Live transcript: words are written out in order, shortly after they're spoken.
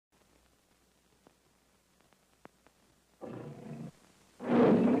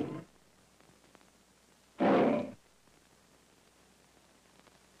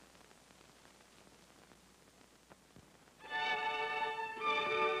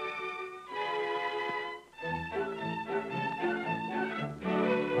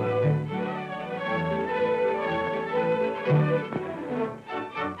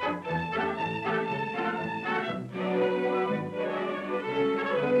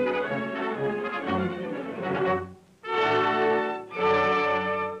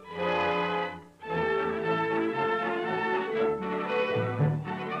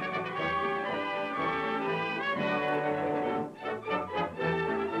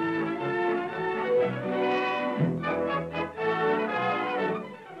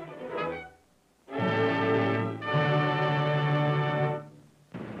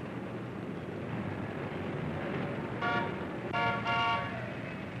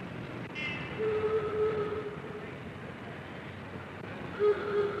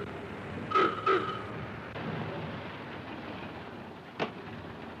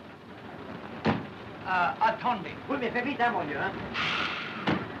attendez. Oui, mais fais vite, hein, mon Dieu, hein.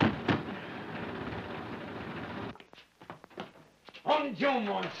 Bonjour,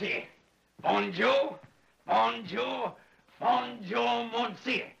 monsieur. Bonjour, bonjour, bonjour,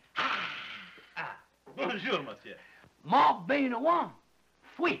 monsieur. Ah. Bonjour, monsieur. Mort bien loin.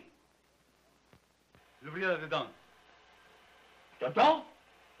 Fouille. L'ouvrier là dedans. Dedans?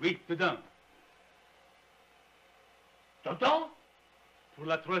 Oui, dedans. Dedans? Pour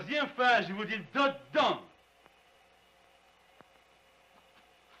la troisième fois, je vous dis dedans.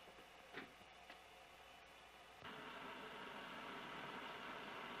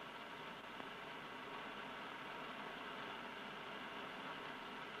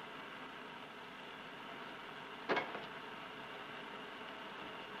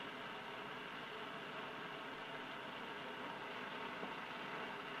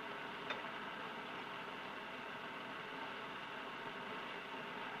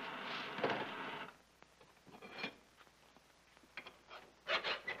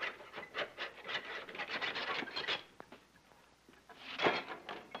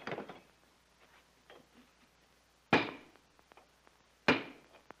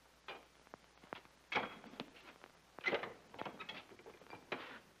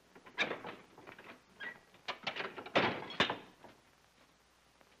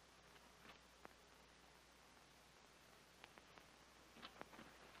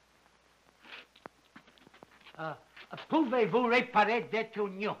 Pouvez-vous réparer des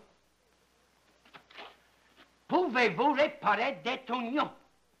oignons? Pouvez-vous réparer des oignons?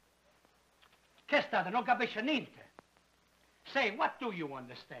 Qu'est-ce que non capisce niente? Say, what do you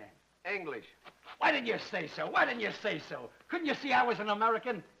understand? English. Why didn't you say so? Why didn't you say so? Couldn't you see I was an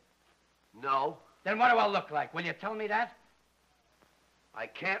American? No. Then what do I look like? Will you tell me that? I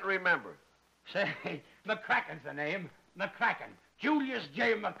can't remember. Say, McCracken's the name. McCracken. Julius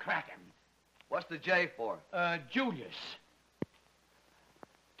J. McCracken. What's the J for? Julius.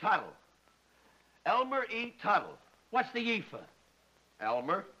 Tuttle. Elmer E. Tuttle. What's the E for?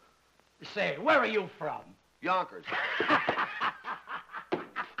 Elmer. Say, where are you from? Yonkers.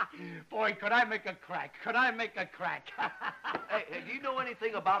 Boy, could I make a crack. Could I make a crack? Hey, do you know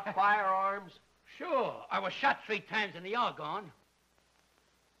anything about firearms? Sure. I was shot 3 times in the Argonne.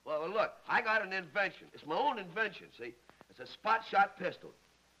 Well, look, I got an invention. It's my own invention, see? It's a spot-shot pistol.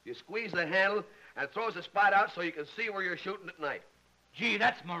 You squeeze the handle and it throws the spot out so you can see where you're shooting at night. Gee,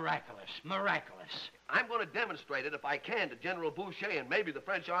 that's miraculous. Miraculous. I'm going to demonstrate it if I can to General Boucher, and maybe the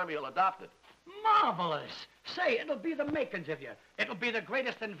French army will adopt it. Marvelous. Say, it'll be the makings of you. It'll be the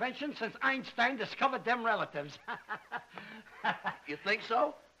greatest invention since Einstein discovered them relatives. You think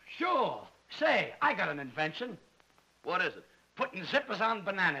so? Sure. Say, I got an invention. What is it? Putting zippers on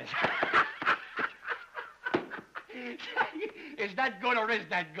bananas. Is that good or is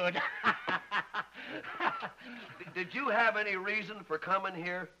that good? Did you have any reason for coming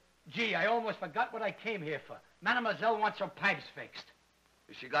here? Gee, I almost forgot what I came here for. Mademoiselle wants her pipes fixed.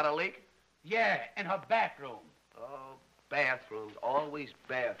 Has she got a leak? Yeah, in her bathroom. Oh, bathrooms. Always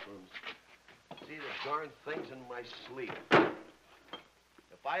bathrooms. See the darn things in my sleep.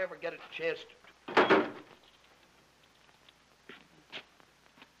 If I ever get a chance to...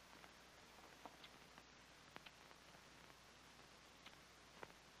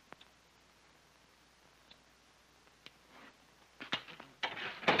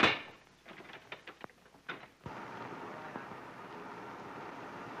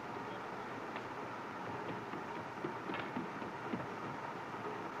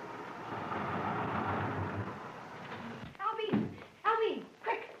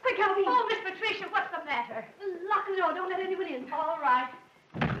 Oh, Miss Patricia, what's the matter? Lock the door. Don't let anyone in. All right.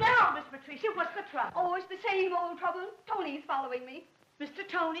 Now, Miss Patricia, what's the trouble? Oh, it's the same old trouble. Tony's following me. Mr.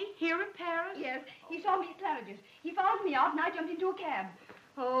 Tony, here in Paris? Yes. He saw me at Claridge's. He followed me out, and I jumped into a cab.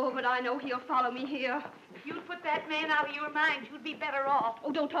 Oh, but I know he'll follow me here. If you'd put that man out of your mind, you'd be better off.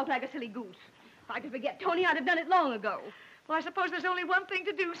 Oh, don't talk like a silly goose. If I could forget Tony, I'd have done it long ago. Well, I suppose there's only one thing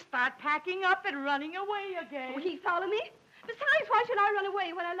to do. Start packing up and running away again. Oh, he'd follow me? Besides, why should I run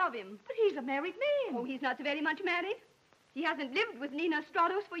away when I love him? But he's a married man. Oh, he's not so very much married. He hasn't lived with Nina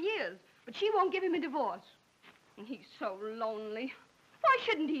Estrados for years, but she won't give him a divorce. And he's so lonely. Why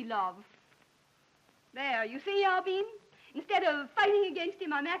shouldn't he love? There, you see, Albine? Instead of fighting against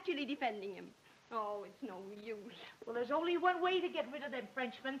him, I'm actually defending him. Oh, it's no use. Well, there's only one way to get rid of them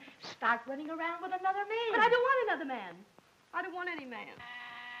Frenchmen. Start running around with another man. But I don't want another man. I don't want any man.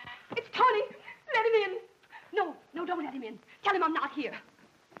 It's Tony. Let him in. No, don't let him in. Tell him I'm not here.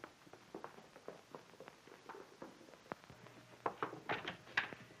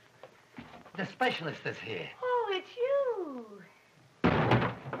 The specialist is here. Oh, it's you.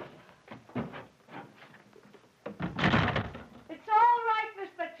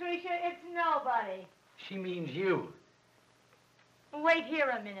 nobody. She means you. Wait here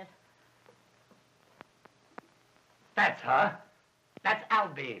a minute. That's her. That's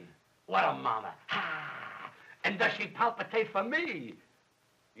Albine. What a mama. Ha! And does she palpitate for me?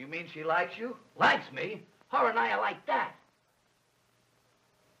 You mean she likes you? Likes me? Her and I are like that.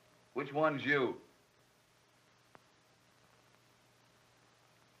 Which one's you?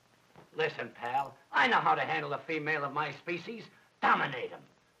 Listen, pal, I know how to handle a female of my species. Dominate 'em.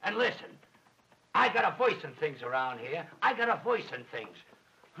 And listen, I got a voice in things around here. I got a voice in things.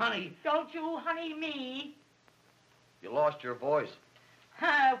 Honey. Don't you honey me. You lost your voice.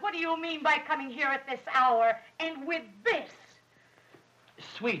 What do you mean by coming here at this hour and with this?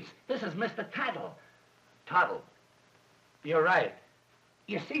 Sweets, this is Mr. Tuttle. Tuttle. You're right.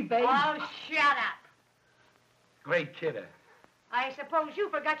 You see, babe? Oh, shut up. Great kidder. I suppose you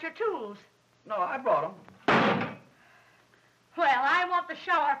forgot your tools. No, I brought them. Well, I want the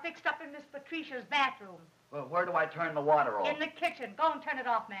shower fixed up in Miss Patricia's bathroom. Well, where do I turn the water off? In the kitchen. Go and turn it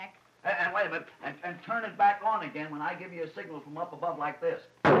off, Mac. And wait a minute, and turn it back on again when I give you a signal from up above like this.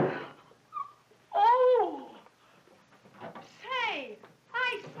 Oh! Say,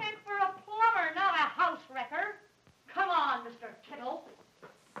 I sent for a plumber, not a house wrecker. Come on, Mr. Tuttle.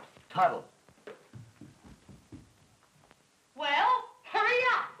 Tuttle. Well, hurry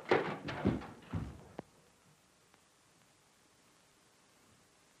up.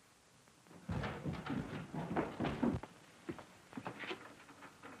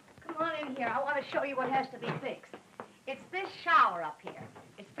 Come on in here. I want to show you what has to be fixed. It's this shower up here.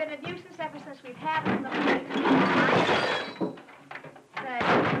 It's been a nuisance ever since we've had it in the place. Say,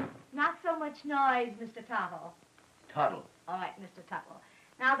 not so much noise, Mr. Tuttle. Tuttle. All right, Mr. Tuttle.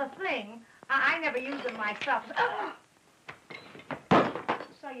 Now, the fling, I never use them myself.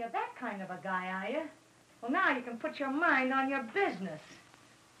 So you're that kind of a guy, are you? Well, now you can put your mind on your business.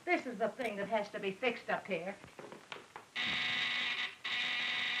 This is the thing that has to be fixed up here.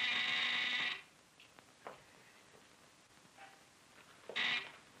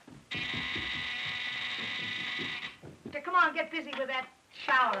 Come on, get busy with that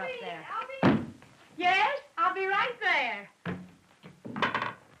shower up there. Albine? Yes, I'll be right there.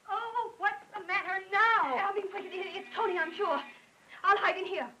 Oh, what's the matter now? Albine, it's Tony, I'm sure. I'll hide in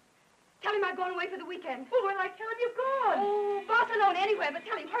here. Tell him I've gone away for the weekend. Oh, well, I tell him you've gone. Oh, Barcelona anywhere, but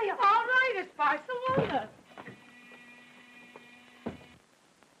tell him, hurry up. All right, it's Barcelona.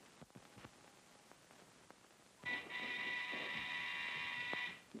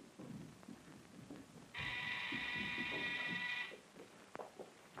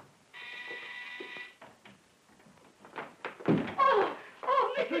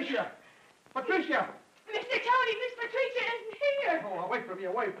 Patricia! Patricia! Mr. Tony, Miss Patricia isn't here. Oh, away from me,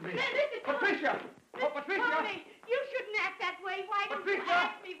 away from me. Mr. Tony. Patricia! Oh, Patricia! Tony, you shouldn't act that way. Why don't you Patricia!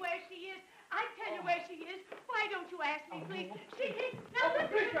 ask me where she is? I tell you where she is. Why don't you ask me, please? She is... Now, listen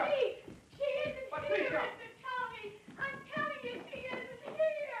Patricia! to me. She isn't Patricia! here, Mr. Tony. I'm telling you, she isn't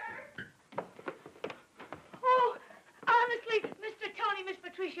here. Oh, honestly, Mr. Tony, Miss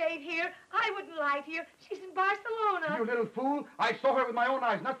Patricia ain't here. I wouldn't lie to you. She's in Barcelona. You little fool. I saw her with my own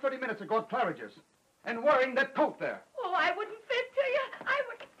eyes not 30 minutes ago at Claridge's. And wearing that coat there. Oh, I wouldn't fit to you. I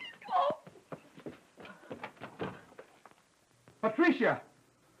wouldn't... Oh. Patricia!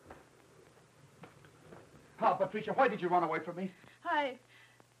 Ah, Patricia, why did you run away from me?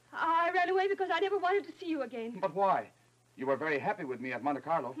 I ran away because I never wanted to see you again. But why? You were very happy with me at Monte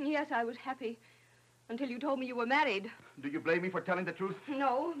Carlo. Yes, I was happy. Until you told me you were married. Do you blame me for telling the truth?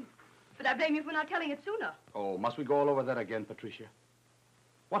 No, but I blame you for not telling it sooner. Oh, must we go all over that again, Patricia?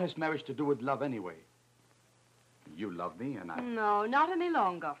 What has marriage to do with love anyway? You love me and I... No, not any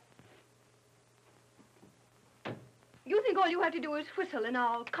longer. You think all you have to do is whistle and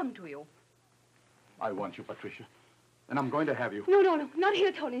I'll come to you. I want you, Patricia. And I'm going to have you. No, not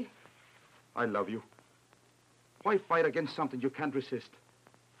here, Tony. I love you. Why fight against something you can't resist?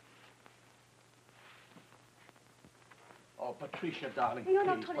 Oh, Patricia, darling. No,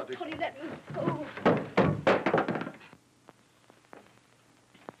 please, Tony, Patricia. Tony, let me go.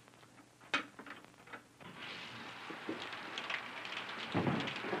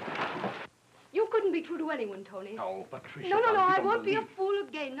 You couldn't be true to anyone, Tony. Oh, Patricia. No, darling, you I don't won't be a believe- fool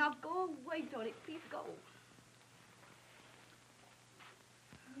again. Now go away, Tony. Please go.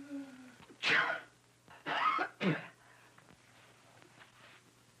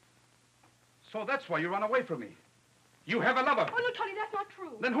 So that's why you run away from me. You have a lover. Oh, no, Tony, that's not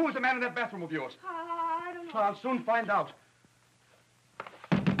true. Then who is the man in that bathroom of yours? I don't know. I'll soon find out.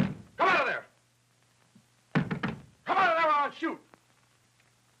 Come out of there! Come out of there or I'll shoot!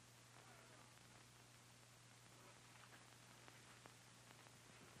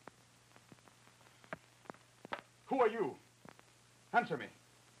 Who are you? Answer me.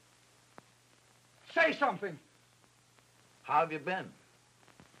 Say something. How have you been?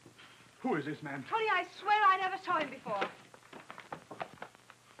 Who is this man? Tony, I swear I never saw him before.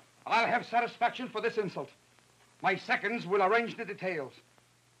 I'll have satisfaction for this insult. My seconds will arrange the details.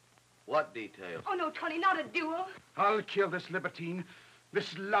 What details? Oh, no, Tony, not a duel. I'll kill this libertine,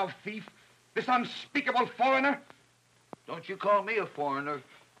 this love thief, this unspeakable foreigner. Don't you call me a foreigner.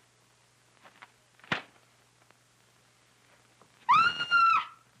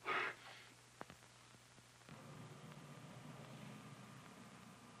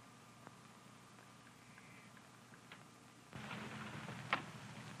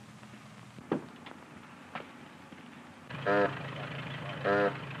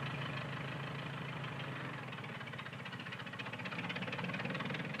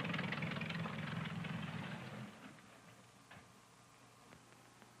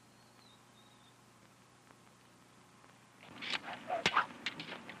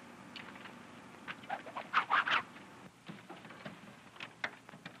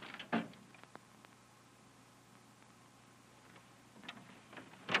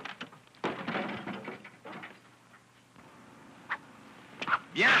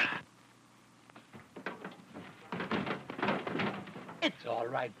 Yeah. It's all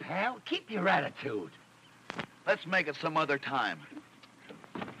right, pal. Keep your attitude. Let's make it some other time.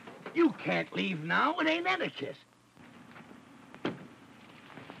 You can't leave now. It ain't etiquette.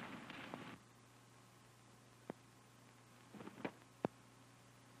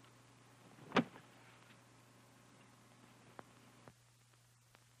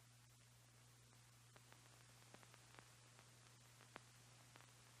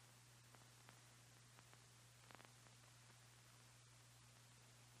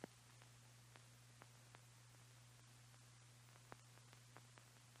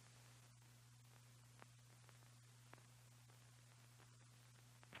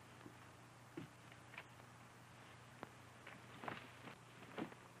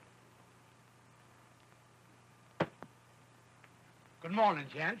 Good morning,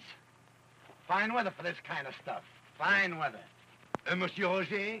 gents. Fine weather for this kind of stuff. Fine weather. Monsieur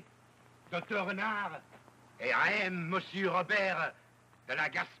Roger, Dr. Renard, et I am Monsieur Robert de la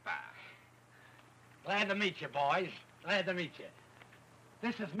Gaspard. Glad to meet you, boys. Glad to meet you.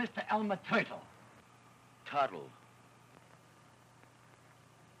 This is Mr. Elmer Tuttle. Tuttle.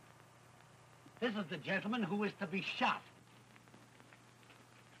 This is the gentleman who is to be shot.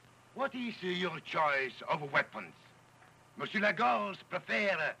 What is your choice of weapons? Monsieur Lagorce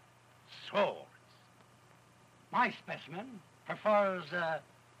prefers swords. My specimen prefers,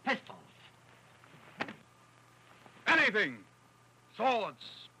 pistols. Anything.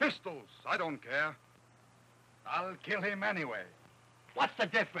 Swords, pistols, I don't care. I'll kill him anyway. What's the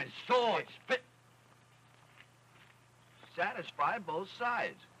difference? Swords, Satisfy both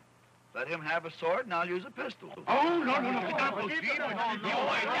sides. Let him have a sword, and I'll use a pistol. Oh, no, we can't proceed.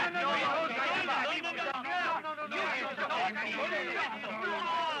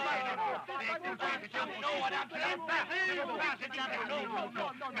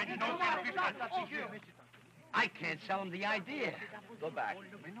 I can't sell him the idea. Go back.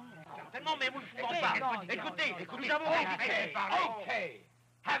 Okay.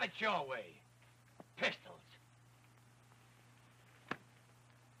 Have it your way. Pistols.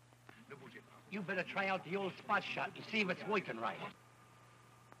 You better try out the old spot shot and see if it's working right.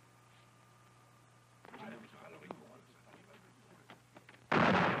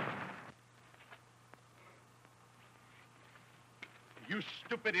 You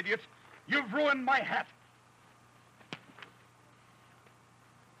stupid idiots. You've ruined my hat.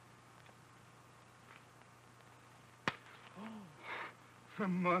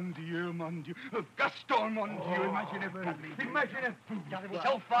 Mon Dieu, mon Dieu. Gaston, mon Dieu. Imagine.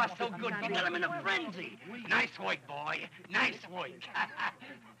 So far, so good. You got him in a frenzy. Nice work, boy. Nice work.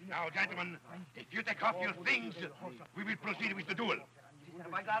 Now, gentlemen, if you take off your things, we will proceed with the duel.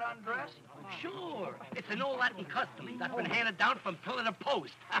 Have I got undressed? Sure. It's an old Latin custom that's been handed down from pillar to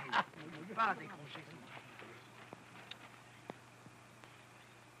post.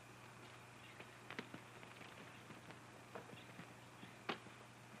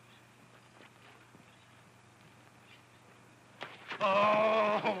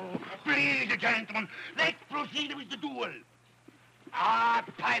 Oh, please, gentlemen, let's proceed with the duel. Ah,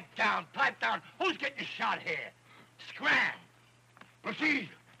 pipe down, pipe down. Who's getting shot here? Scram. Proceed.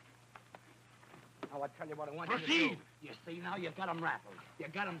 Now, I tell you what I want Proceed. you to do. You see, now you got them rattled. You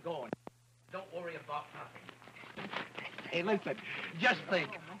got them going. Don't worry about nothing. Hey, listen, just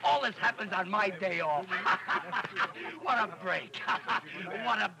think. All this happens on my day off. What a break.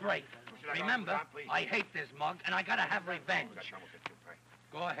 What a break. Remember, I hate this mug, and I gotta have revenge.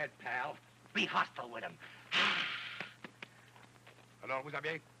 Go ahead, pal. Be hostile with him. Alors, vous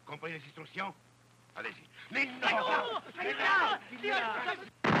avez compris les instructions? Allez-y. Mais non!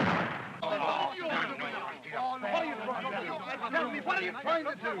 What are you trying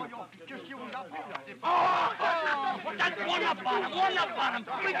to do? That's one up on him! One up on him!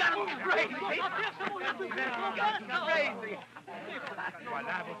 We got him crazy! Crazy!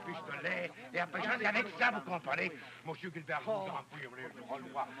 Voilà votre pistolet. Et après ça, c'est avec ça, vous comprenez? Monsieur Gilbert vous empouille le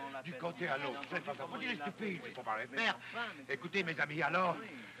roi du côté à l'autre. C'est pas ça. Vous dites stupide, il faut pas le faire. Écoutez, mes amis, alors,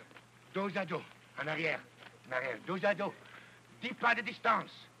 dos à dos, en arrière, dos à dos. 10 pas de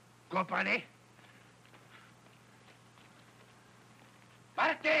distance. Comprenez?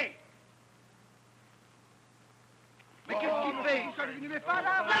 Partez! Mais qu'est-ce qu'il fait? Il n'est pas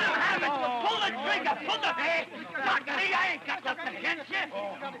là! Let him have it! Pull the trigger! Pull the head! Not me, I ain't got nothing against you!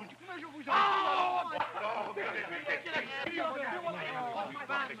 Oh!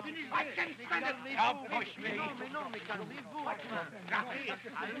 I can stand it! Don't push me!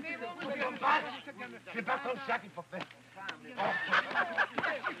 C'est pas comme ça qu'il faut faire.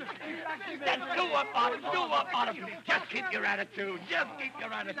 Then do up on him! Do up on him! Just keep your attitude! Just keep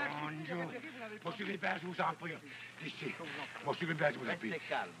your attitude! Mon Dieu! Monsieur Gilbert, je vous en prie. Ici. Monsieur Gilbert, je vous en prie.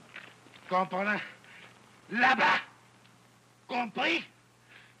 Comprenez? Là-bas! Compris?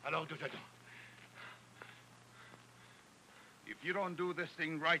 Alors, deux secondes. If you don't do this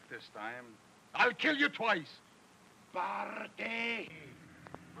thing right this time, I'll kill you twice. Partez!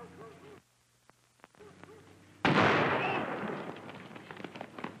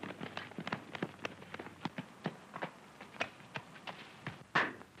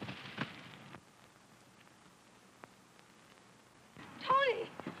 Tony!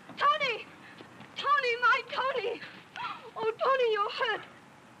 Tony! Tony, my Tony! Oh, Tony, you're hurt.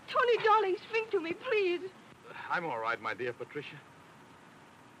 Tony, darling, speak to me, please. I'm all right, my dear Patricia.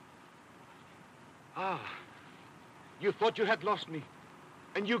 Ah, you thought you had lost me,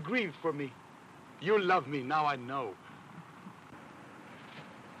 and you grieved for me. You love me, now I know.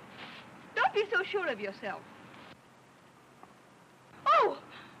 Don't be so sure of yourself. Oh,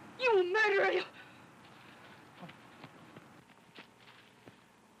 you murderer!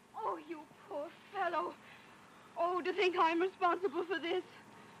 Oh, you poor fellow. Oh, to think I'm responsible for this.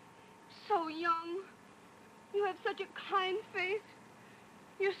 So young. You have such a kind face.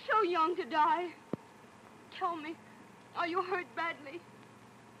 You're so young to die. Tell me, are you hurt badly?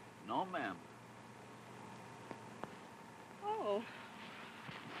 No, ma'am. Oh.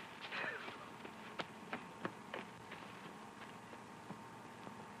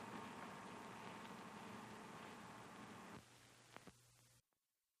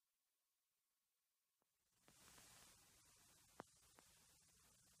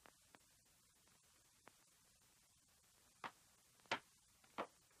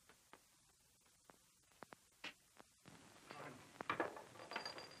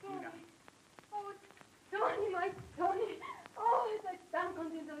 Tony, my Tony. Oh, estoy tan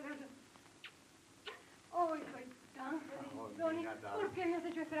contenta de verlo. Oh, estoy tan feliz, Tony. ¿Por qué me has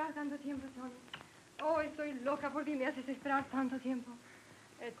hecho esperar tanto tiempo, Tony? Oh, estoy loca por ti. Me haces esperar tanto tiempo.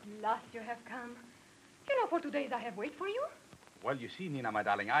 At last you have come. You know, for 2 days I have waited for you. Well, you see, Nina, my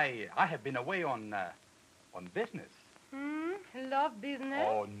darling, I have been away on business. Love business?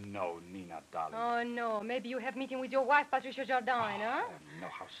 Oh, no, Nina, darling. Oh, no. Maybe you have meeting with your wife, Patricia Jardine, huh? Oh, no,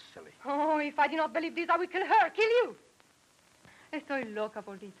 how silly. Oh, if I do not believe this, I will kill her, kill you. Estoy loca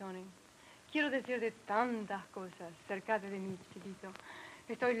por ti, Tony. Quiero decirte tantas cosas cerca de mí, chiquito.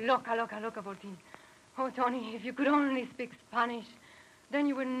 Estoy loca, loca, loca por ti. Oh, Tony, if you could only speak Spanish, then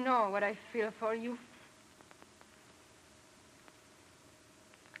you would know what I feel for you.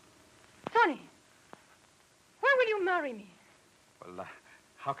 Tony, when will you marry me? Well,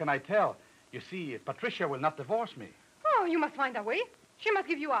 how can I tell? You see, Patricia will not divorce me. Oh, you must find a way. She must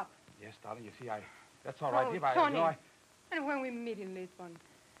give you up. Yes, darling, you see, that's all right, Oh, dear. Tony. I. And when we meet in Lisbon,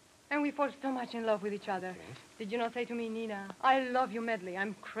 and we fall so much in love with each other, Yes? did you not say to me, Nina, I love you madly.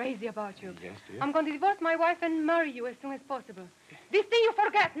 I'm crazy about you. Yes, dear. I'm going to divorce my wife and marry you as soon as possible. This thing you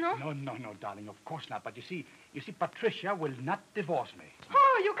forget, no? No, darling, of course not. But you see, Patricia will not divorce me.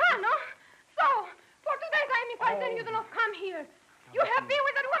 Oh, you can, no? So, for 2 days I'm invited and you do not come here. You have been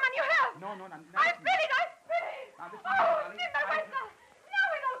with that woman, you have. No. I feel it. Now, listen, Oh, darling, Timberweister, now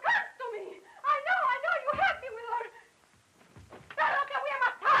it all comes to me. I know, you have been with her. Pero te voy a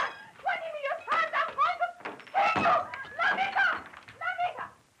matar. 20 million times I'm going to kill you. La nigga.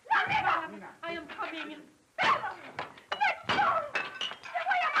 I am coming. Perro, let's go. Te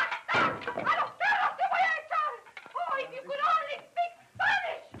voy a matar. A los perros te voy a echar. Oh, if you could only speak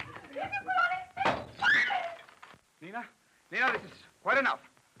Spanish. If you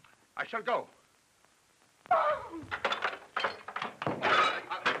shall go.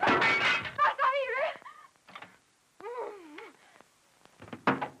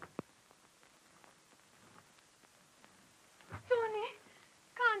 Tony,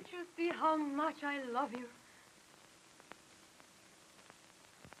 can't you see how much I love you?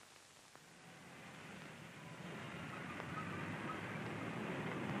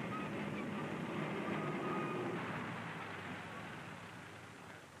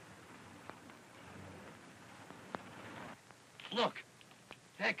 Look,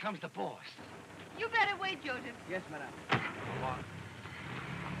 there comes the boss. You better wait, Joseph. Yes, madame.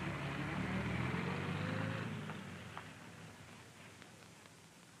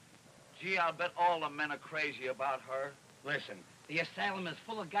 Gee, I'll bet all the men are crazy about her. Listen, the asylum is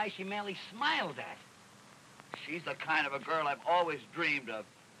full of guys she merely smiled at. She's the kind of a girl I've always dreamed of.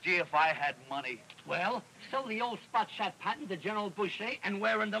 Gee, if I had money. Well, sell the old spot shot patent to General Boucher and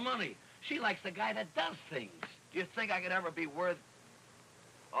wear in the money. She likes the guy that does things. Do you think I could ever be worth...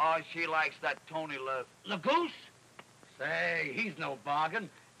 Oh, she likes that Tony Lagorce? Say, he's no bargain.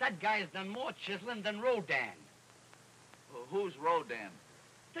 That guy's done more chiseling than Roland. Who's Roland?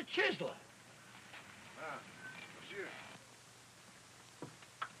 The chiseler. Ah, monsieur.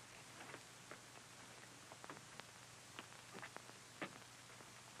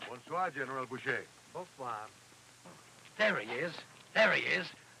 Bonsoir, General Boucher. Bonsoir. There he is. There he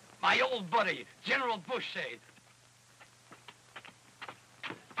is. My old buddy, General Boucher.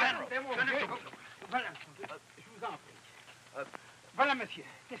 Voilà, je vous en prie. Voilà, monsieur.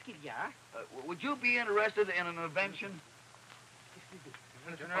 Qu'est-ce qu'il y a? Would you be interested in an invention?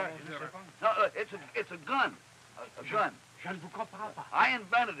 No, it's a gun. A gun. Je ne vous comprends pas. I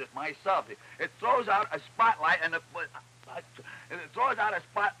invented it myself. It throws out a spotlight and it throws out a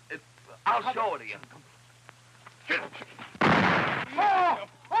spot. I'll show it to you. Oh!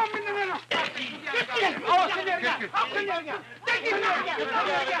 Oh, no! Oh, Seigneur!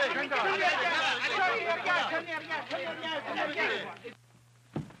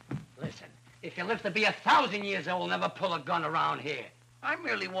 Listen, if you live to be 1,000 years old, never pull a gun around here. I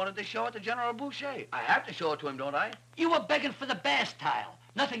merely wanted to show it to General Boucher. I have to show it to him, don't I? You were begging for the bass tile.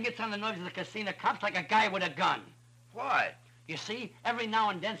 Nothing gets on the nerves of the casino cops like a guy with a gun. Why? You see, every now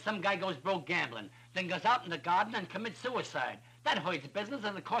and then some guy goes broke gambling, then goes out in the garden and commits suicide. That hurts business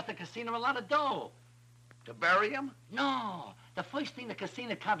and it costs the casino a lot of dough. To bury him? No. The first thing the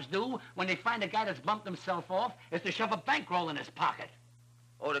casino cops do when they find a guy that's bumped himself off is to shove a bankroll in his pocket.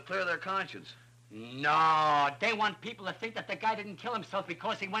 Oh, to clear their conscience. No. They want people to think that the guy didn't kill himself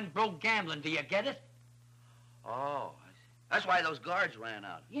because he went broke gambling. Do you get it? Oh, that's why those guards ran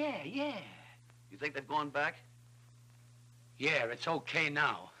out. Yeah. You think they've gone back? Yeah, it's okay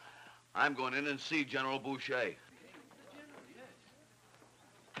now. I'm going in and see General Boucher.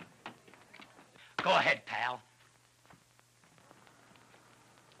 Go ahead, pal.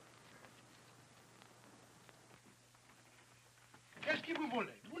 Qu'est-ce que vous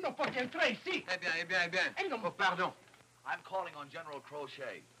voulez? Vous n'avez pas qu'entrer ici. Eh bien. Oh, pardon. I'm calling on General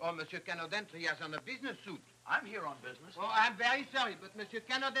Crochet. Oh, Monsieur Canodent, he has on a business suit. I'm here on business. Oh, I'm very sorry, but Monsieur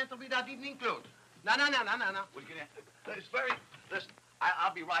Canodent will be without evening clothes. No. Well, it's very... Listen,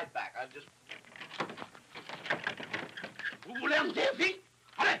 I'll be right back. I'll just... Vous voulez me dire vite?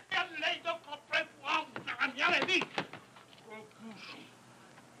 Allez!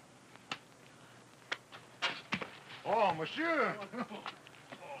 Oh, monsieur.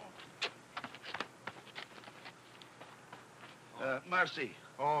 Merci.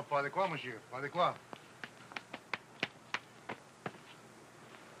 Oh, pas de quoi, monsieur? Pas de quoi?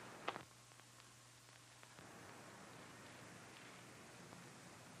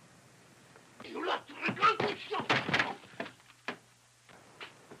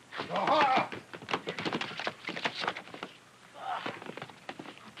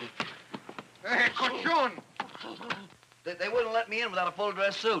 Hey, cochon! They wouldn't let me in without a full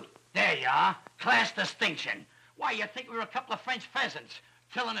dress suit. There you are. Class distinction. Why, you think we were a couple of French peasants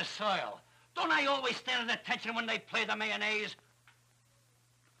tilling the soil. Don't I always stand at attention when they play the mayonnaise?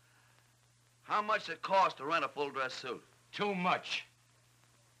 How much it cost to rent a full dress suit? Too much.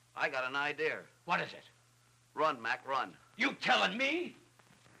 I got an idea. What is it? Run, Mac, run. You telling me?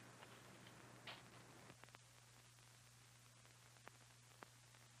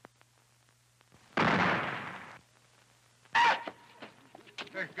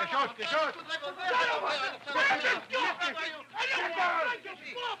 Quelque chose!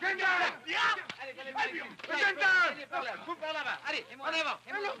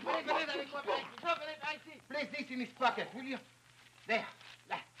 Place this in his pocket, will you? There.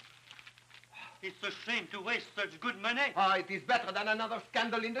 It's a shame to waste such good money. Ah, it is better than another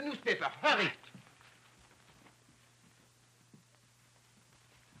scandal in the newspaper. Hurry.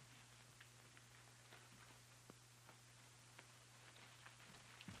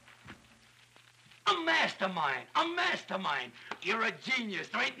 A mastermind. A mastermind. You're a genius.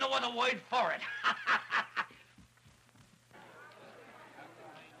 There ain't no other word for it.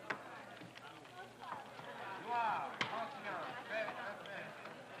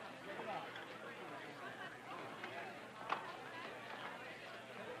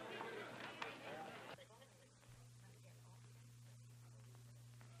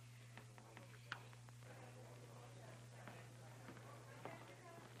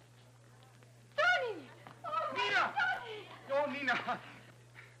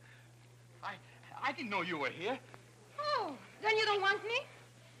 I didn't know you were here. Oh, then you don't want me?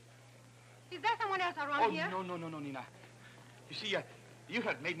 Is there someone else around here? No, Nina. You see, you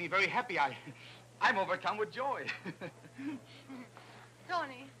have made me very happy. I'm overcome with joy.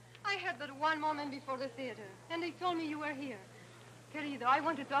 Tony, I heard that one moment before the theater, and they told me you were here. Querido, I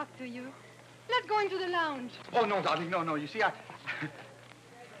want to talk to you. Let's go into the lounge. Oh, no, darling, no. You see,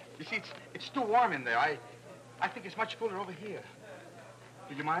 it's too warm in there. I think it's much cooler over here.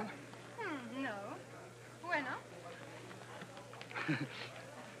 Do you mind? No. Bueno.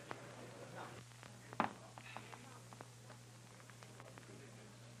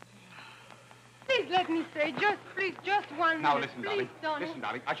 Please let me say, just one Now, minute. listen, please, darling. Tony. Listen,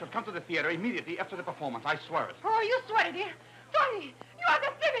 darling. I shall come to the theater immediately after the performance. I swear it. Oh, you swear it, dear. Tony, you are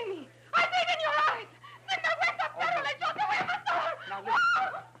deceiving me. I see it in your eyes. Sin vergüenza, perro, le yo te voy a matar. Now, listen.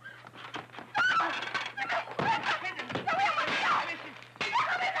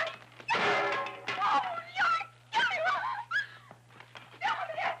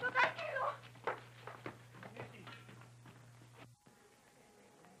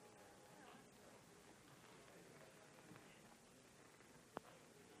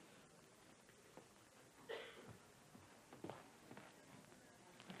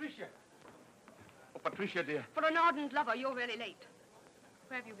 Patricia. Oh, Patricia, dear. For an ardent lover, you're really late.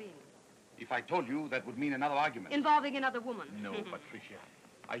 Where have you been? If I told you, that would mean another argument. Involving another woman. No, Patricia.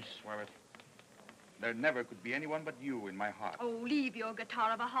 I swear it. There never could be anyone but you in my heart. Oh, leave your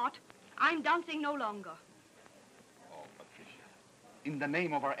guitar of a heart. I'm dancing no longer. Oh, Patricia. In the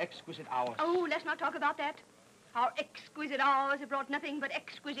name of our exquisite hours. Oh, let's not talk about that. Our exquisite hours have brought nothing but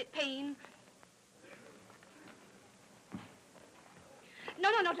exquisite pain. No,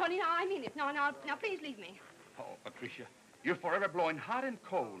 Tony, now, I mean it. Now, please leave me. Oh, Patricia, you're forever blowing hot and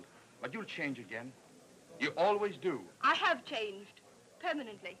cold, but you'll change again. You always do. I have changed.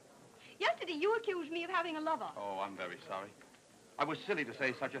 Permanently. Yesterday, you accused me of having a lover. Oh, I'm very sorry. I was silly to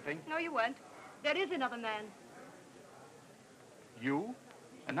say such a thing. No, you weren't. There is another man. You?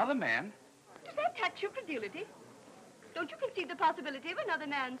 Another man? Does that touch your credulity? Don't you conceive the possibility of another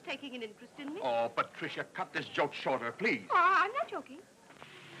man's taking an interest in me? Oh, Patricia, cut this joke shorter, please. Oh, I'm not joking.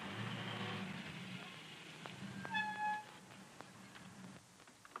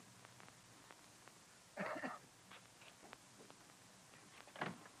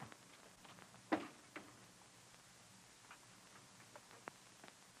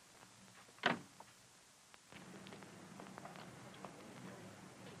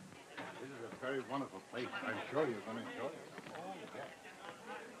 Very wonderful place. I'm sure you're going to enjoy it.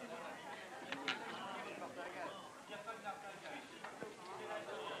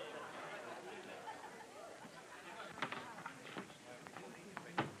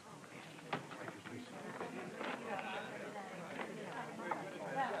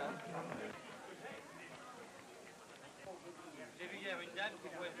 J'ai vu hier une dame qui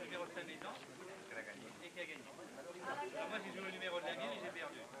jouait le numéro de sa maison et qui a gagné. Alors moi, j'ai joué le numéro de la mienne et j'ai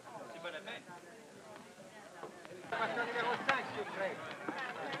perdu. C'est pas la peine. Question numéro 5, s'il vous plaît.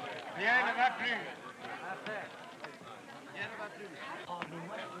 Rien ne va plus. Rien ne va plus. Oh, mais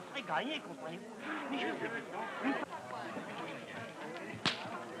moi, je vous ferais gagner, comprenez-vous. Mais je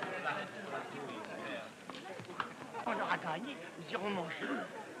On aura gagné, nous irons manger.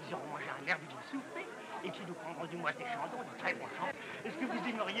 Nous irons manger un merveilleux souper. Et puis nous prendrons du mois des chandons, de très bons chants. Est-ce que vous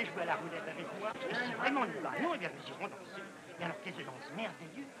aimeriez jouer à la roulette avec moi? Et si vraiment nous gagnons, eh bien nous irons danser. Il y a un orchestre de danse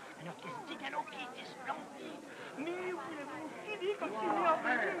merveilleux, un orchestre d'Igalo qui était splendide. Mais vous l'avez fini comme il est en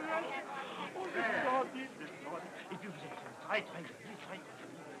fait. Oh, c'est splendide, c'est splendide. Et puis vous êtes très, très jolie, très jolie.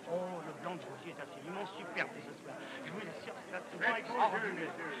 Oh, le blanc de vos yeux est absolument superbe ce soir. Je vous assure, c'est absolument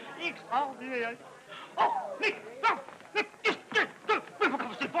extraordinaire. Extraordinaire. Oh, mais, non, mais,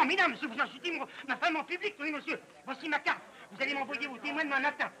 c'est formidable, monsieur, vous insultez ma femme en public, oui, monsieur. Voici ma carte. Vous allez m'envoyer vos témoins demain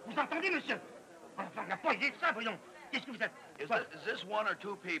matin. Vous entendez, monsieur? Enfin, on n'a pas idée de ça, voyons. Qu'est-ce que vous êtes? Is this one or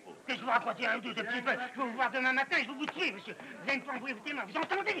two people? Qu'est-ce que vous racontez un ou deux de petits peu? Je vais vous voir demain matin et je vais vous tuer, monsieur. Vous allez me faire envoyer vos témoins, vous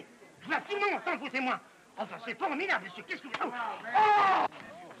entendez? Je veux absolument entendre vos témoins. Enfin, c'est formidable, monsieur. Qu'est-ce que vous... Oh!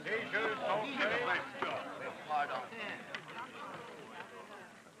 Les jeux sont faits. Pardon.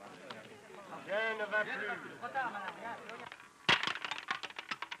 Rien ne va plus.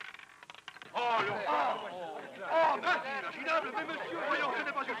 Oh, merci, imaginable, mais monsieur, voyons, ce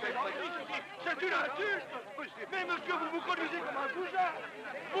n'est pas une fête. C'est une insulte. Mais monsieur, vous vous conduisez comme un cousin.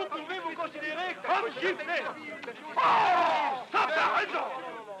 Vous pouvez vous considérer comme giflé. Oh, ça fait raison.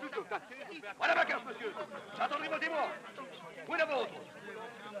 Voilà ma carte, monsieur. J'attendrai vos témoins. Où est la vôtre?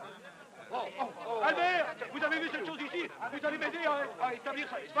 Albert, vous avez vu cette chose ici? Vous allez m'aider à établir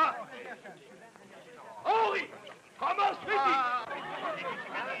ça, n'est-ce pas? Henri, commence vite.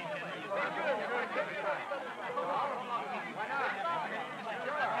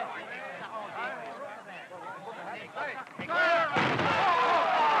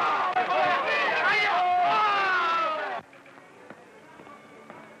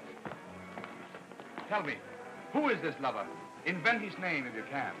 Tell me, who is this lover? Invent his name if you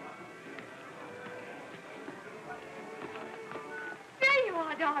can. There you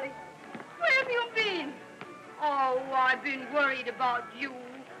are, darling. Where have you been? Oh, I've been worried about you.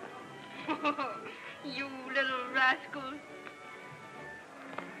 You little rascal.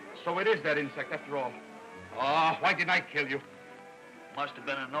 So it is that insect after all. Oh, why didn't I kill you? Must have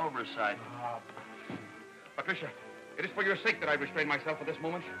been an oversight. Patricia, it is for your sake that I restrain myself at this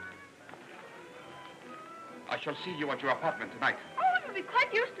moment. I shall see you at your apartment tonight. Oh, it will be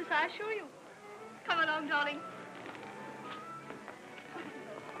quite useless, I assure you. Come along, darling.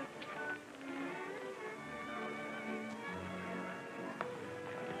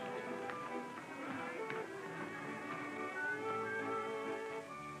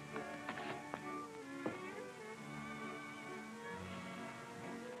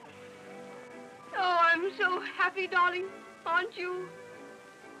 Oh, I'm so happy, darling, aren't you?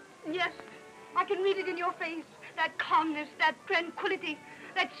 Yes, I can read it in your face. That calmness, that tranquility,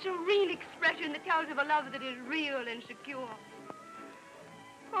 that serene expression that tells of a love that is real and secure.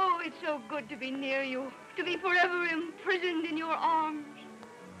 Oh, it's so good to be near you, to be forever imprisoned in your arms.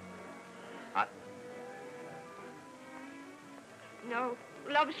 No,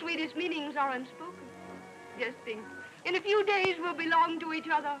 love's sweetest meanings are unspoken. Just think, in a few days we'll belong to each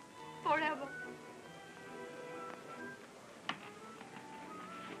other forever.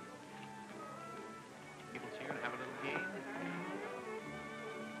 Have a little game?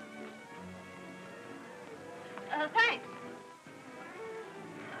 Thanks.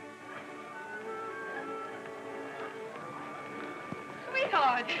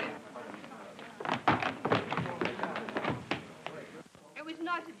 Sweetheart. It was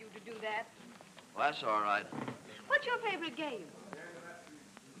nice of you to do that. Well, that's all right. What's your favorite game?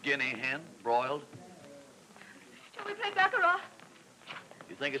 Guinea hen, broiled. Shall we play baccarat?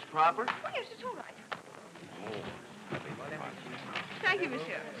 You think it's proper? Oh, yes, it's all right. Thank you,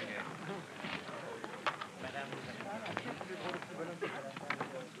 monsieur.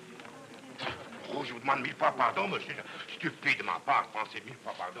 Oh, je vous demande 1000 fois pardon, monsieur. Stupide de ma part, pensez 1000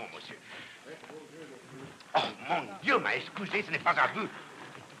 fois pardon, monsieur. Oh, mon Dieu, m'a excusé, ce n'est pas à vous.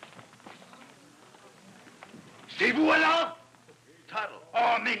 C'est vous, alors? Tuttle.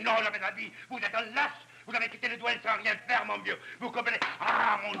 Oh, mais non, j'avais la vie. Vous êtes un lâche. Vous avez quitté le duel sans rien faire, mon vieux. Vous comprenez?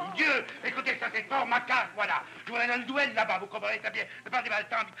 Ah, mon Dieu! Écoutez, ça, c'est fort macabre, voilà. Je vous donne un duel là-bas, vous comprenez très bien. Ne perdez pas le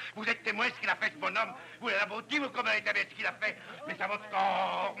temps. Vous êtes témoin de ce qu'il a fait, ce bonhomme. Vous l'avez abouti, vous comprenez très bien ce qu'il a fait. Mais ça va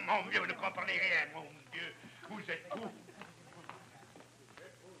tort, mon vieux, vous ne comprenez rien, mon Dieu. Vous êtes fou.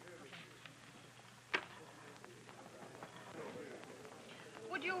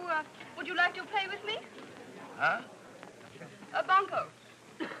 Would you like to play with me? Huh? A banco.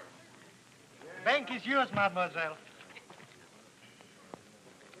 Bank is yours, mademoiselle.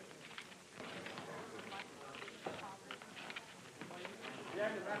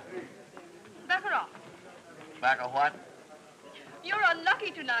 Baccarat. Back of what? You're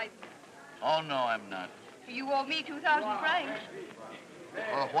unlucky tonight. Oh, no, I'm not. You owe me 2,000 francs.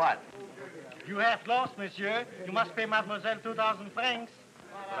 For what? You have lost, monsieur. You must pay mademoiselle 2,000 francs.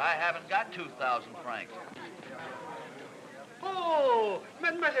 But I haven't got 2,000 francs. Oh,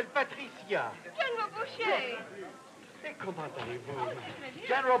 mademoiselle Patricia. General Boucher. Et comment allez-vous?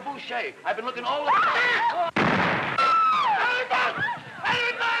 General Boucher, I've been looking all over.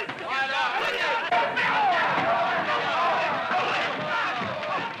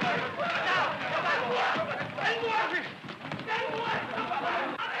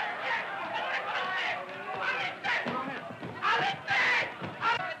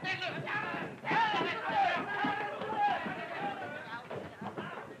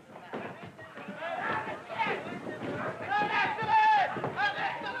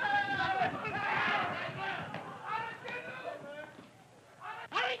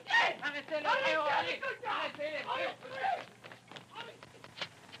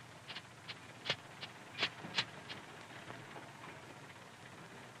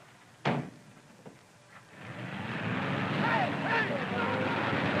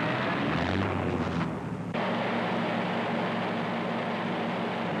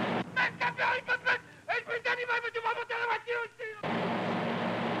 y tu vas monter à la voiture aussi.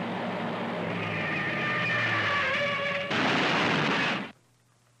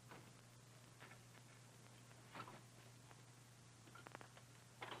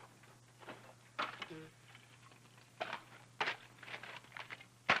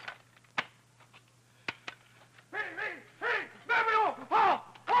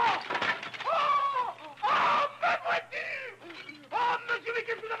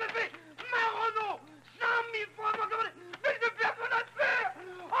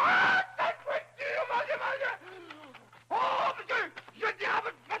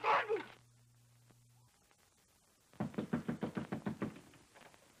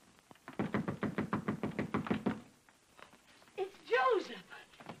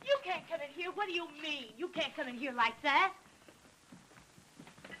 What do you mean? You can't come in here like that.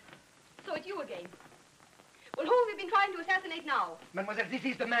 So it's you again. Well, who have you been trying to assassinate now? Mademoiselle, this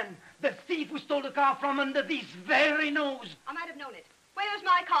is the man, the thief who stole the car from under this very nose. I might have known it. Where's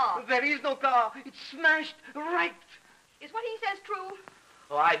my car? There is no car. It's smashed, wrecked. Is what he says true?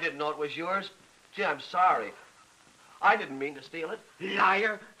 Oh, I didn't know it was yours. Gee, I'm sorry. I didn't mean to steal it.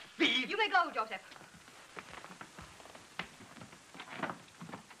 Liar, thief. You may go, Joseph.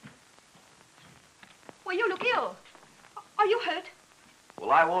 Well, you look ill. Are you hurt?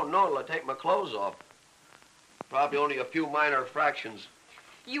 Well, I won't know till I take my clothes off. Probably only a few minor fractions.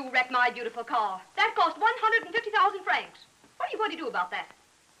 You wrecked my beautiful car. That cost 150,000 francs. What are you going to do about that?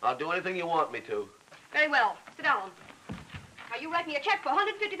 I'll do anything you want me to. Very well. Sit down. Now, you write me a check for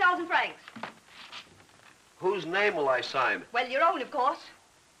 150,000 francs. Whose name will I sign? Well, your own, of course.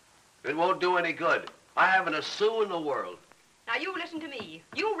 It won't do any good. I haven't a sou in the world. Now, you listen to me.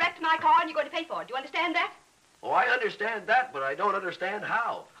 You wrecked my car and you're going to pay for it. Do you understand that? Oh, I understand that, but I don't understand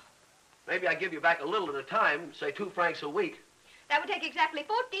how. Maybe I give you back a little at a time, say 2 francs a week. That would take exactly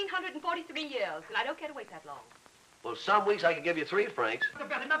 1,443 years, and I don't care to wait that long. Well, some weeks I could give you 3 francs.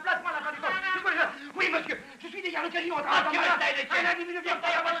 Oui, monsieur. Je suis déjà l'occasion. Un individu vient de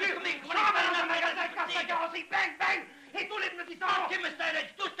la voiture. Bang, bang. Et tous les petits enfants. Give me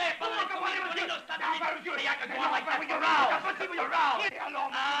stage. Tout est pour le communiste.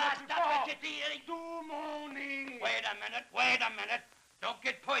 Wait a minute. Don't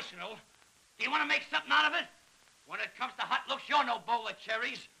get personal. Do you want to make something out of it? When it comes to hot looks, you're no bowl of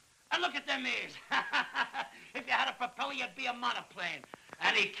cherries. And look at them ears. If you had a propeller, you'd be a monoplane.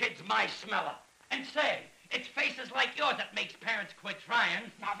 And he kid's my smeller. And say, it's faces like yours that makes parents quit trying.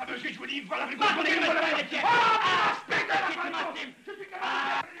 What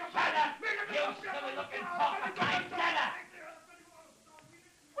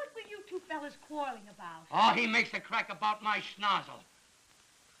were you two fellas quarreling about? Oh, he makes a crack about my schnozzle.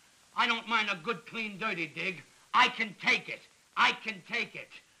 I don't mind a good, clean, dirty dig. I can take it.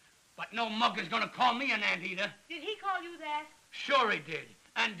 But no mug is going to call me an anteater. Did he call you that? Sure he did.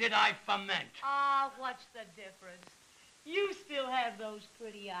 And did I ferment? Ah, what's the difference? You still have those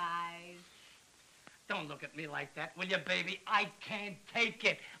pretty eyes. Don't look at me like that, will you, baby? I can't take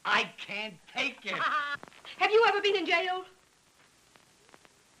it. Have you ever been in jail?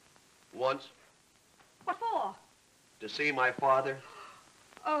 Once, What for? to see my father.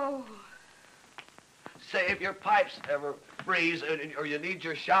 Oh. Say, if your pipes ever freeze or you need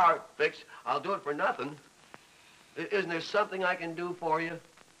your shower fixed, I'll do it for nothing. Isn't there something I can do for you?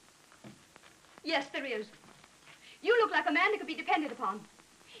 Yes, there is. You look like a man that could be depended upon.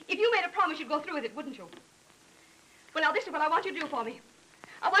 If you made a promise, you'd go through with it, wouldn't you? Well, now, this is what I want you to do for me.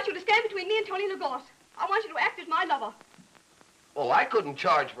 I want you to stand between me and Tony Lagorce. I want you to act as my lover. Oh, I couldn't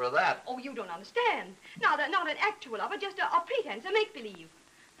charge for that. Oh, you don't understand. Not an actual lover, just a pretense, a make-believe.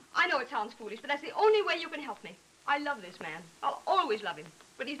 I know it sounds foolish, but that's the only way you can help me. I love this man. I'll always love him.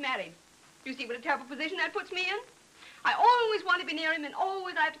 But he's married. You see what a terrible position that puts me in? I always want to be near him, and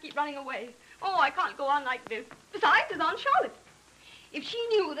always I have to keep running away. Oh, I can't go on like this. Besides, there's Aunt Charlotte. If she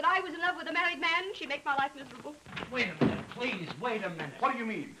knew that I was in love with a married man, she'd make my life miserable. Wait a minute, please. Wait a minute. What do you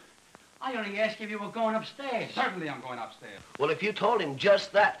mean? I only asked if you were going upstairs. Certainly I'm going upstairs. Well, if you told him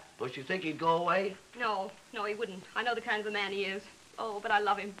just that, don't you think he'd go away? No, he wouldn't. I know the kind of a man he is. Oh, but I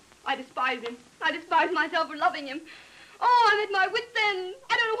love him. I despise him. I despise myself for loving him. Oh, I'm at my wit's end.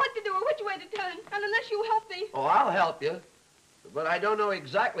 I don't know what to do or which way to turn. And unless you help me... Oh, I'll help you. But I don't know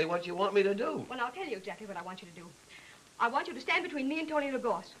exactly what you want me to do. Well, I'll tell you exactly what I want you to do. I want you to stand between me and Tony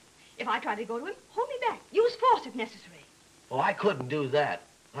Lagorce. If I try to go to him, hold me back. Use force if necessary. Oh, I couldn't do that.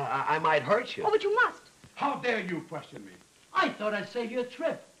 I might hurt you. Oh, but you must. How dare you question me? I thought I'd save you a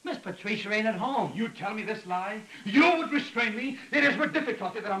trip. Miss Patricia ain't at home. You tell me this lie? You would restrain me? It is with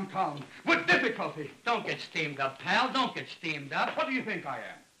difficulty that I'm calm. With difficulty. Don't get steamed up, pal. Don't get steamed up. What do you think I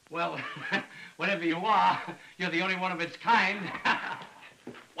am? Well, whatever you are, you're the only one of its kind.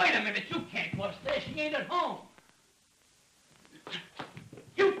 Wait a minute, you can't go upstairs. She ain't at home.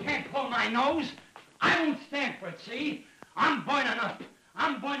 You can't pull my nose. I won't stand for it, see? I'm burning up.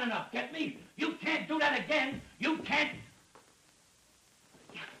 I'm burning up, get me? You can't do that again. You can't.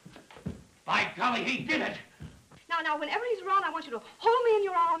 By golly, he did it. Now, whenever he's around, I want you to hold me in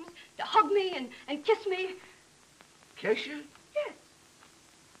your arms, to hug me and kiss me. Kiss you? Yes.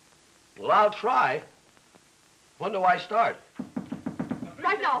 Well, I'll try. When do I start?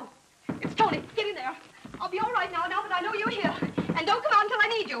 Right now. It's Tony. Get in there. I'll be all right now that I know you're here. And don't come out until I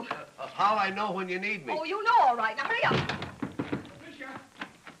need you. How'll I know when you need me? Oh, you know all right. Now, hurry up.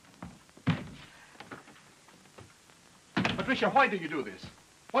 Patricia, why do you do this?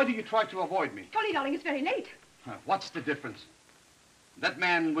 Why do you try to avoid me? Tony, darling, it's very late. What's the difference? That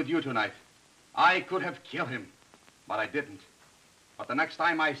man with you tonight, I could have killed him, but I didn't. But the next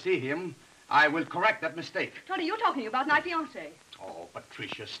time I see him, I will correct that mistake. Tony, you're talking about my fiancé. Oh,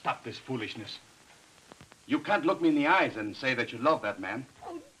 Patricia, stop this foolishness. You can't look me in the eyes and say that you love that man.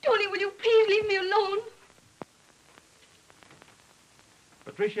 Oh, Tony, will you please leave me alone?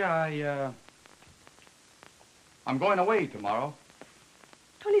 Patricia, I'm going away tomorrow.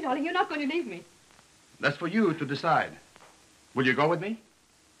 Tony, darling, you're not going to leave me. That's for you to decide. Will you go with me?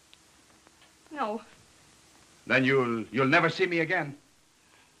 No. Then you'll never see me again.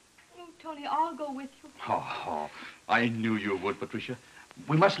 Oh, Tony, I'll go with you. Oh, I knew you would, Patricia.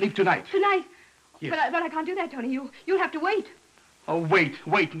 We must leave tonight. Tonight? Yes. But I can't do that, Tony. You'll have to wait. Oh,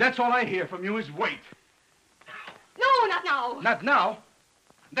 wait. That's all I hear from you is wait. No, not now. Not now?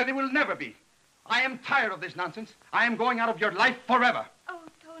 Then it will never be. I am tired of this nonsense. I am going out of your life forever. Oh,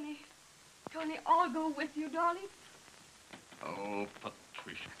 Tony. Tony, I'll go with you, darling. Oh,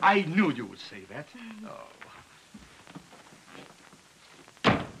 Patricia. I knew you would say that. Oh.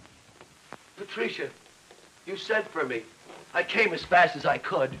 Patricia, you sent for me. I came as fast as I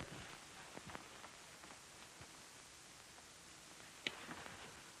could.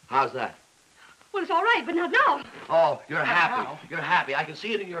 How's that? Well, it's all right, but not now. Oh, you're Not happy. now. You're happy. I can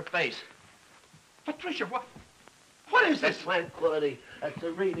see it in your face. Patricia, what is this? Tranquility, a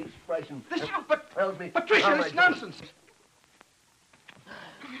serene expression. This, tells me. Patricia, this nonsense.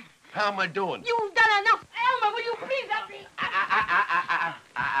 How am I doing? You've done enough. Elmer, will you please help me?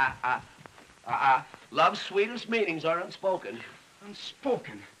 Love's sweetest meanings are unspoken.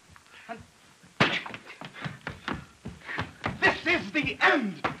 Unspoken. This is the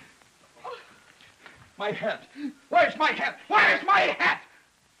end. My hat. Where's my hat? Where's my hat?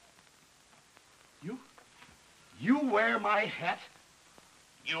 You wear my hat?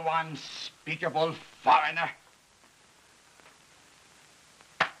 You unspeakable foreigner.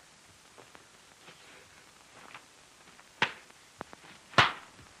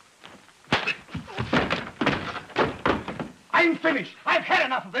 I'm finished. I've had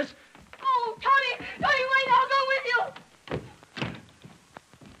enough of this. Oh, Tony, wait, I'll go with you.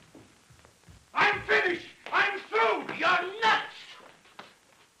 I'm finished. I'm through. You're nuts.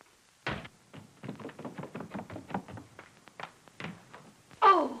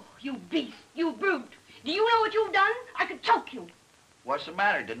 Oh, you beast, you brute. Do you know what you've done? I could choke you. What's the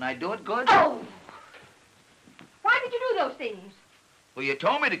matter? Didn't I do it good? Oh! Why did you do those things? Well, you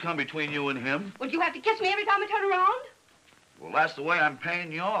told me to come between you and him. Would you have to kiss me every time I turn around? Well, that's the way I'm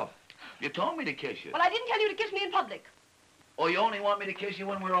paying you off. You told me to kiss you. Well, I didn't tell you to kiss me in public. Oh, you only want me to kiss you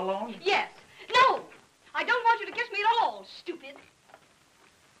when we're alone? Yes. No! I don't want you to kiss me at all, stupid.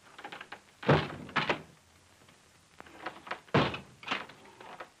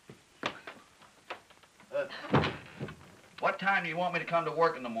 What time do you want me to come to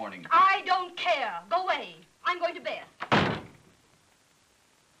work in the morning? I don't care. Go away. I'm going to bed.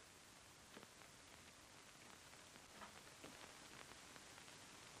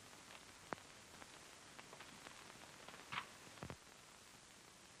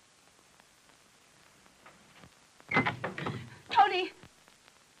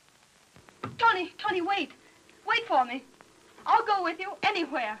 Tony, wait. Wait for me. I'll go with you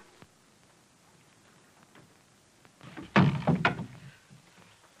anywhere.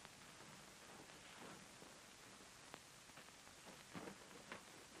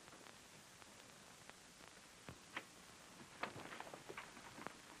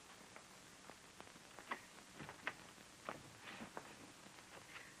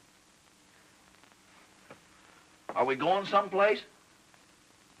 Are we going someplace?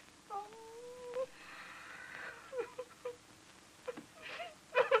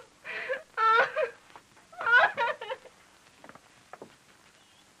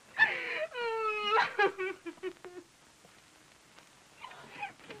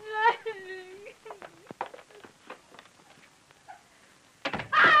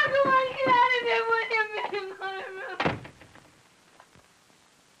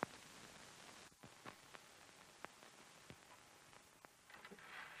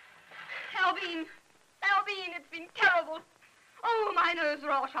 Albine! Albine, it's been terrible. Oh, my nerves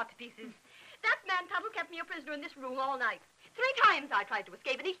are all shot to pieces. That man Tuttle kept me a prisoner in this room all night. 3 times I tried to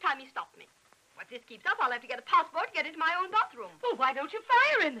escape, and each time he stopped me. If this keeps up, I'll have to get a passport to get into my own bathroom. Well, why don't you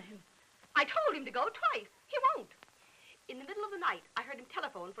fire him then? I told him to go twice. He won't. In the middle of the night, I heard him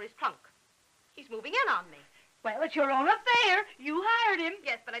telephone for his trunk. He's moving in on me. Well, it's your own affair. You hired him.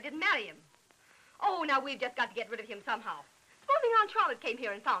 Yes, but I didn't marry him. Oh, now we've just got to get rid of him somehow. Supposing Aunt Charlotte came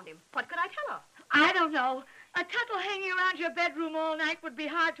here and found him, what could I tell her? I don't know. A Tuttle hanging around your bedroom all night would be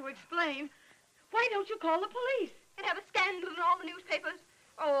hard to explain. Why don't you call the police? And have a scandal in all the newspapers?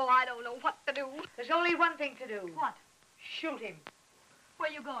 Oh, I don't know what to do. There's only one thing to do. What? Shoot him. Where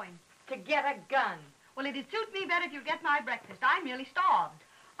are you going? To get a gun. Well, it'd suit me better if you get my breakfast. I'm nearly starved.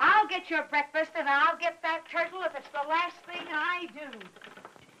 I'll get your breakfast, and I'll get that turtle if it's the last thing I do.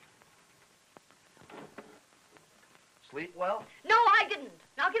 Sleep well? No, I didn't.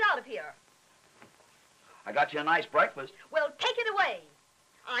 Now get out of here. I got you a nice breakfast. Well, take it away.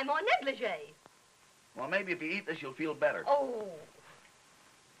 I'm on negligee. Well, maybe if you eat this, you'll feel better. Oh.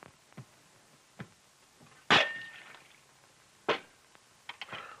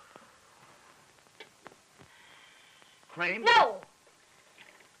 Cream? No!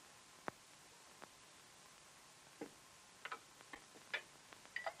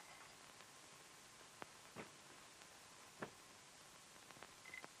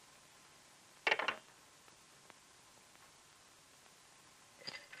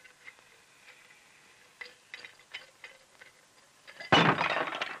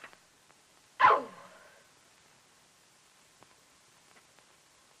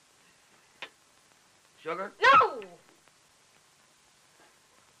 Sugar? No!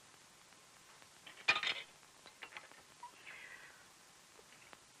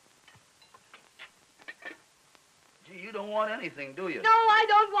 Gee, you don't want anything, do you? No, I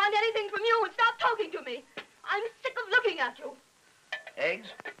don't want anything from you. And stop talking to me. I'm sick of looking at you. Eggs?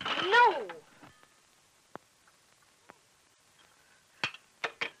 No.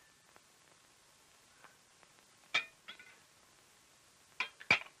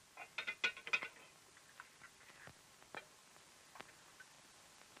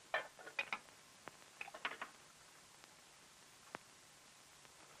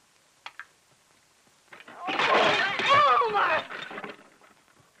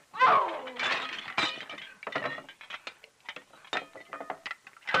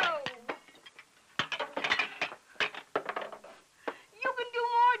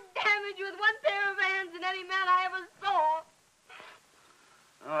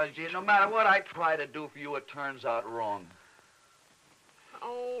 Gee, no matter what I try to do for you, it turns out wrong.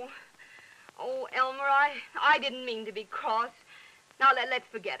 Oh, Elmer, I didn't mean to be cross. Now, let's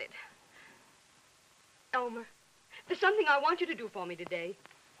forget it. Elmer, there's something I want you to do for me today.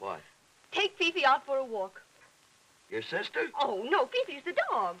 What? Take Fifi out for a walk. Your sister? Oh, no, Fifi's the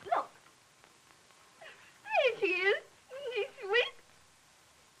dog. Look. There she is. She's sweet.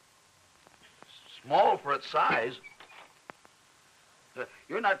 Small for its size.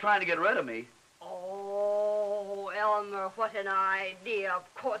 You're not trying to get rid of me. Oh, Elmer, what an idea.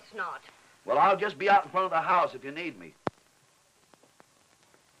 Of course not. Well, I'll just be out in front of the house if you need me.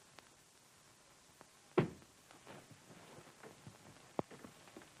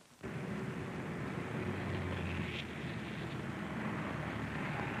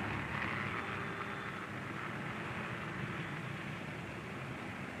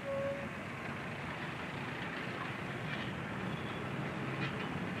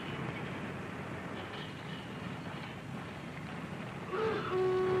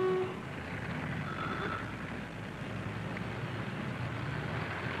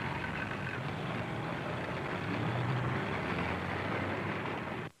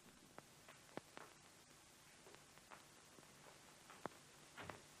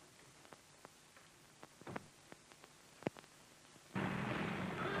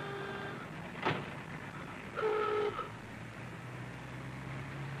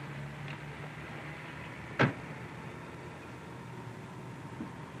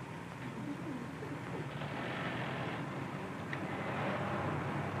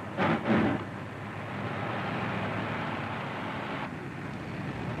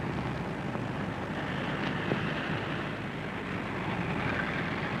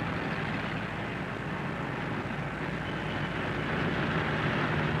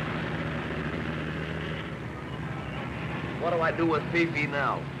 What do I do with Fifi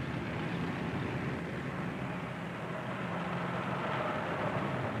now?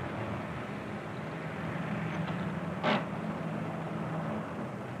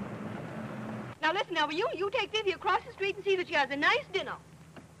 Now, listen, Elmer, you take Fifi across the street and see that she has a nice dinner.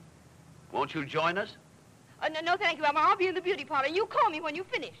 Won't you join us? No, thank you, Elmer. I'll be in the beauty parlor. You call me when you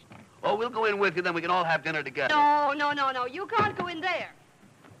finish. Oh, we'll go in with you, then we can all have dinner together. No. You can't go in there.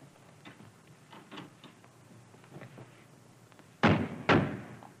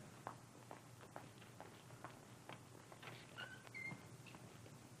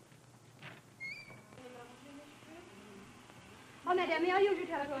 Oh, madame, may I use your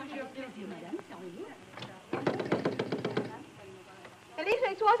telephone? Madame, Elise,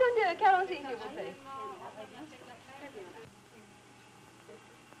 62, s'il vous plaît.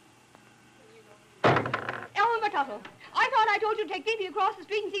 Elmer Tuttle, I thought I told you to take Phoebe across the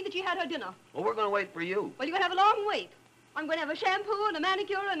street and see that she had her dinner. Well, we're going to wait for you. Well, you're going to have a long wait. I'm going to have a shampoo and a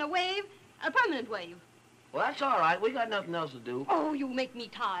manicure and a wave, a permanent wave. Well, that's all right. We got nothing else to do. Oh, you make me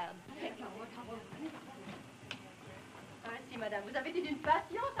tired. Ainsi, madame, vous avez été d'une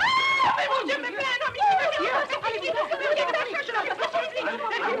patience. Ah, mais mon Dieu, mais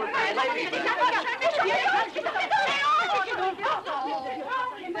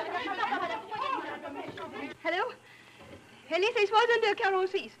Hello? Elise, 62,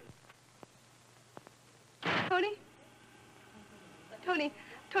 46. Tony,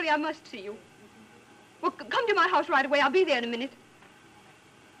 I must see you. Well, come to my house right away. I'll be there in a minute.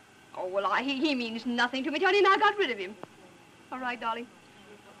 Oh, well, he means nothing to me, Tony, and I got rid of him. All right, darling.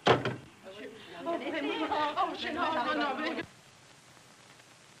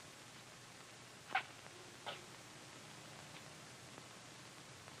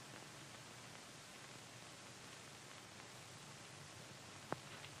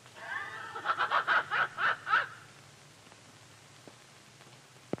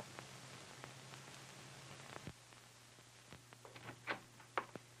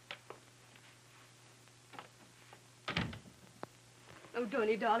 Oh,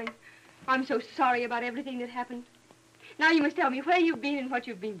 Tony, darling, I'm so sorry about everything that happened. Now you must tell me where you've been and what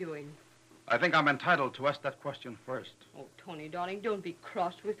you've been doing. I think I'm entitled to ask that question first. Oh, Tony, darling, don't be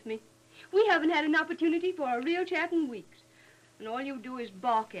cross with me. We haven't had an opportunity for a real chat in weeks, and all you do is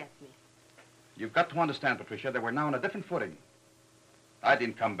balk at me. You've got to understand, Patricia, that we're now on a different footing. I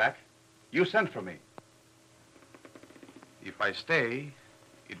didn't come back. You sent for me. If I stay,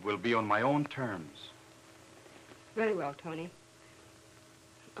 it will be on my own terms. Very well, Tony.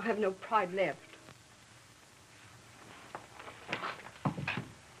 I have no pride left.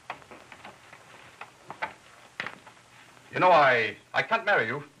 You know, I can't marry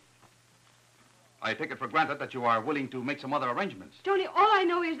you. I take it for granted that you are willing to make some other arrangements. Tony, all I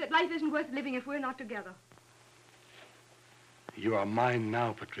know is that life isn't worth living if we're not together. You are mine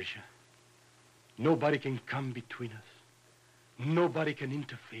now, Patricia. Nobody can come between us. Nobody can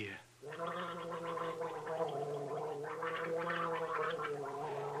interfere.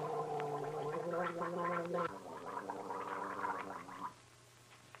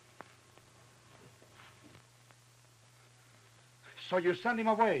 So you sent him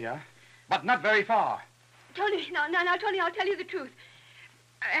away, huh? But not very far. Tony, now, Tony, I'll tell you the truth.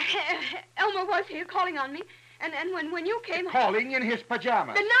 Elmer was here calling on me, and when you came... Calling in his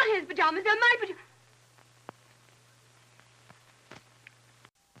pajamas. They're not his pajamas, they're my pajamas.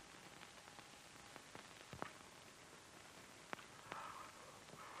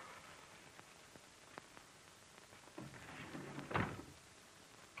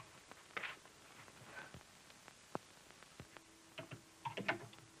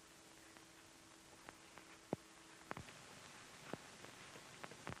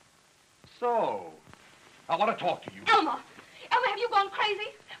 So, I want to talk to you. Elmer, have you gone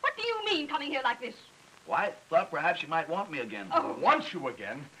crazy? What do you mean coming here like this? Why, thought perhaps you might want me again. Oh. Want you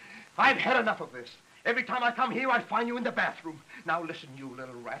again? I've had enough of this. Every time I come here, I find you in the bathroom. Now listen, you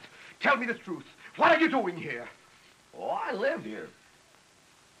little rat. Tell me the truth. What are you doing here? Oh, I live here.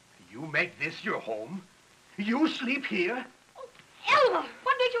 You make this your home? You sleep here? Oh, Elmer,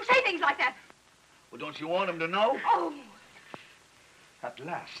 what made you say things like that? Well, don't you want him to know? Oh. At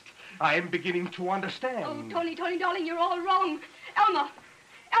last, I am beginning to understand. Oh, Tony, darling, you're all wrong. Elmer,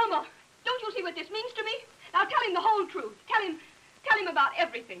 don't you see what this means to me? Now tell him the whole truth. Tell him about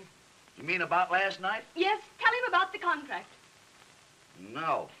everything. You mean about last night? Yes, tell him about the contract.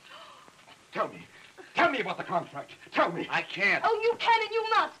 No. Tell me about the contract. Tell me. I can't. Oh, you can and you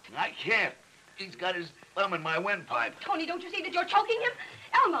must. I can't. He's got his thumb in my windpipe. Oh, Tony, don't you see that you're choking him?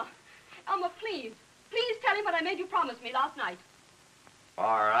 Elmer, please tell him what I made you promise me last night.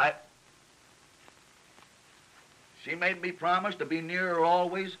 All right. She made me promise to be near her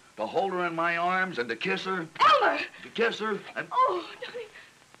always, to hold her in my arms and to kiss her. Elmer! To kiss her and... Oh, Tony.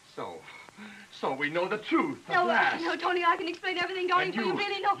 So we know the truth at No, last. no, Tony, I can explain everything, darling, for you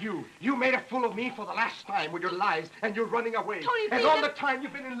really know. You made a fool of me for the last time with your lies and you're running away. Tony, please. And all the time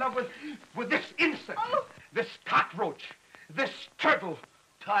you've been in love with this insect, this cockroach, this turtle.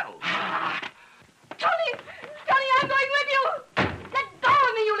 Tuttle. Tony, I'm going with you. Let go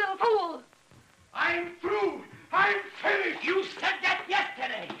of me, you little fool. I'm through. I'm finished. You said that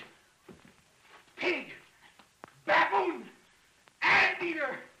yesterday. Pig, baboon,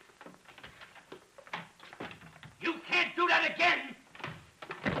 anteater. You can't do that again.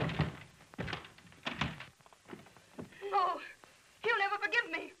 No, he'll never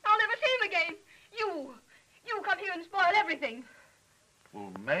forgive me. I'll never see him again. You come here and spoil everything.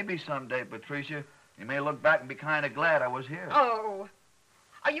 Well, maybe someday, Patricia, you may look back and be kind of glad I was here. Oh.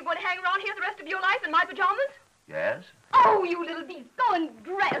 Are you going to hang around here the rest of your life in my pajamas? Yes? Oh, you little beast. Go and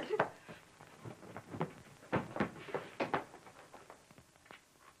dress.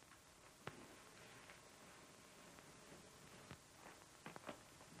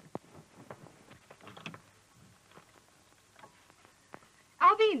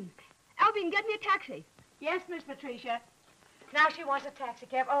 Albine, get me a taxi. Yes, Miss Patricia. Now she wants a taxi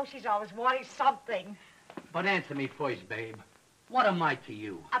cab. Oh, she's always wanting something. But answer me first, babe. What am I to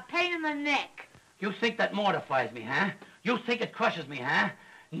you? A pain in the neck. You think that mortifies me, huh? You think it crushes me, huh?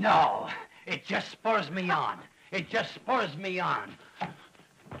 No, it just spurs me on. It just spurs me on.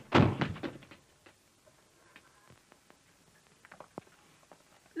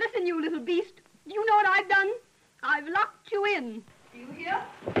 Listen, you little beast. Do you know what I've done? I've locked you in. You hear?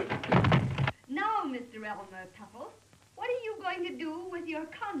 Now, Mr. Elmer Tuttle, what are you going to do with your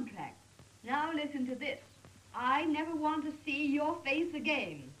contract? Now listen to this. I never want to see your face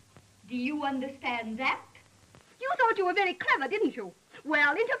again. Do you understand that? You thought you were very clever, didn't you?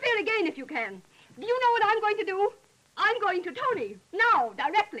 Well, interfere again if you can. Do you know what I'm going to do? I'm going to Tony. Now,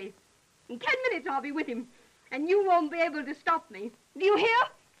 directly. In 10 minutes I'll be with him. And you won't be able to stop me. Do you hear?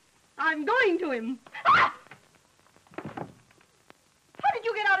 I'm going to him. Ah! How did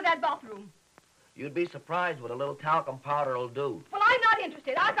you get out of that bathroom? You'd be surprised what a little talcum powder will do. Well, I'm not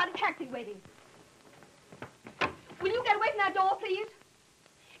interested. I've got a taxi waiting. Will you get away from that door, please?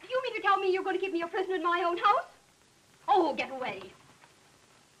 Do you mean to tell me you're going to keep me a prisoner in my own house? Oh, get away.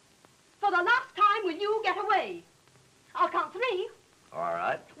 For the last time, will you get away? I'll count 3. All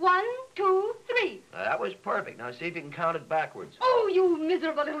right. 1, 2, 3. That was perfect. Now see if you can count it backwards. Oh, you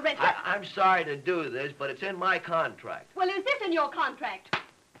miserable little wretch. I'm sorry to do this, but it's in my contract. Well, is this in your contract?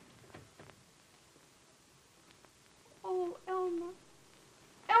 Oh, Elmer.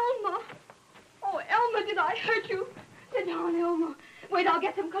 Elmer. Oh, Elmer, did I hurt you? Sit down, Elmer. Wait, I'll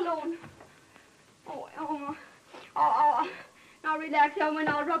get some cologne. Oh, Elmer. Oh, now relax, Elmer, and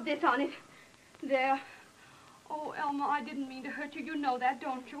I'll rub this on it. There. Oh, Elmer, I didn't mean to hurt you. You know that,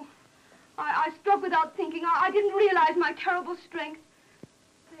 don't you? I struck without thinking. I didn't realize my terrible strength.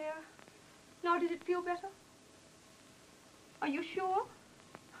 There. Now, does it feel better? Are you sure?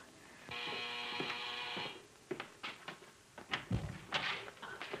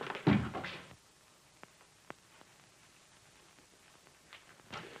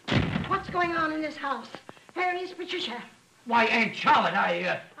 What's going on in this house? Where is Patricia? Why, Aunt Charlotte,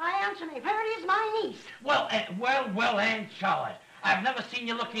 Answer me. Where is my niece? Well, Aunt Charlotte, I've never seen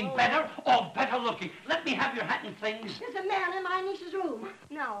you looking better or better looking. Let me have your hat and things. There's a man in my niece's room.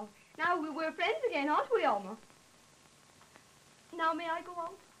 No. Now we're friends again, aren't we, Elmer? Now may I go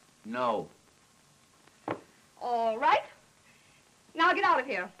out? No. All right. Now get out of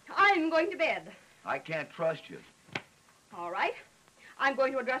here. I'm going to bed. I can't trust you. All right. I'm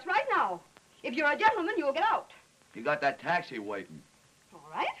going to undress right now. If you're a gentleman, you'll get out. You got that taxi waiting. All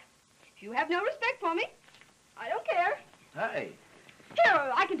right. If you have no respect for me, I don't care. Hey.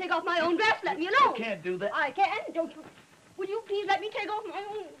 Here, I can take off my own dress. Let me alone. You can't do that. I can. Don't you? Will you please let me take off my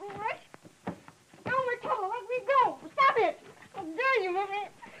own dress? Elmer, Tuttle, let me go. Stop it. How dare you, Mother?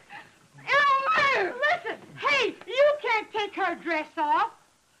 Elmer, listen. Hey, you can't take her dress off.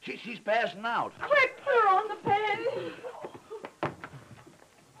 She's passing out. Quick, put her on the bed.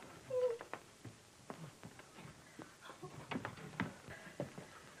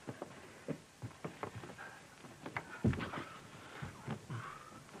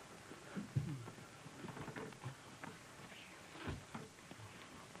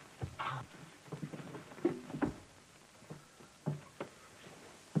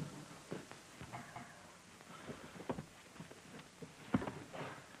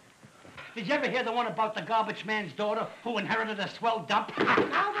 Did you ever hear the one about the garbage man's daughter who inherited a swell dump? Now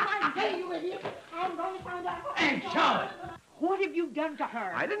that I tell you, idiot, I'm going to find out. Aunt Charlotte! What have you done to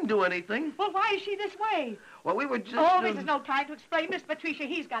her? I didn't do anything. Well, why is she this way? Well, we were just... Oh, this is no time to explain. Miss Patricia,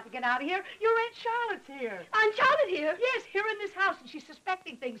 he's got to get out of here. Your Aunt Charlotte's here. Aunt Charlotte here? Yes, here in this house, and she's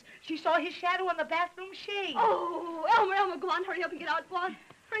suspecting things. She saw his shadow on the bathroom shade. Oh, Elmer, go on. Hurry up and get out. Go on.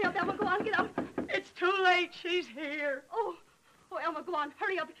 Hurry up, Elmer. Go on, get out. It's too late. She's here. Oh, Elmer, go on.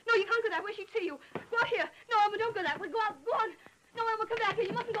 Hurry up. No, you can't go that way. She'd see you. Go out here. No, Elmer, don't go that way. Go on. No, Elmer, come back here.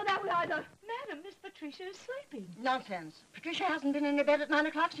 You mustn't go that way either. Madam, Miss Patricia is sleeping. Nonsense. Patricia hasn't been in her bed at 9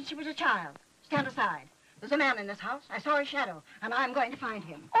 o'clock since she was a child. Stand aside. There's a man in this house. I saw his shadow, and I'm going to find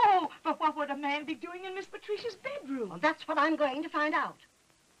him. Oh, but what would a man be doing in Miss Patricia's bedroom? Well, that's what I'm going to find out.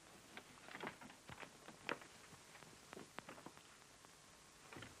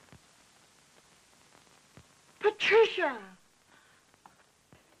 Patricia!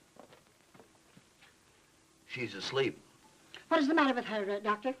 She's asleep. What is the matter with her,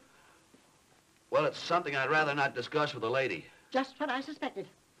 Doctor? Well, it's something I'd rather not discuss with a lady. Just what I suspected.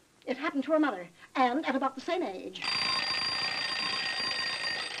 It happened to her mother, and at about the same age.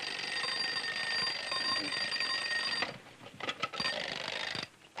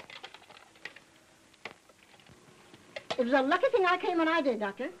 It was a lucky thing I came when I did,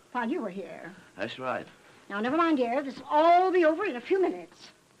 Doctor, while you were here. That's right. Now, never mind, dear. This will all be over in a few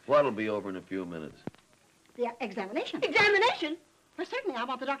minutes. What'll be over in a few minutes? The examination. Examination? Well, certainly, I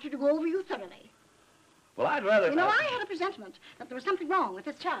want the doctor to go over you thoroughly. Well, I'd rather... You know, I had a presentiment that there was something wrong with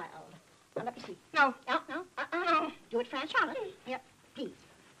this child. Now, let me see. No. Do it for Aunt Charlotte. Yep, please.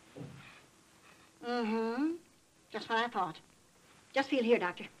 Mm-hmm. Just what I thought. Just feel here,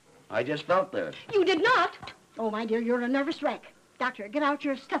 Doctor. I just felt there. You did not. Oh, my dear, you're a nervous wreck. Doctor, get out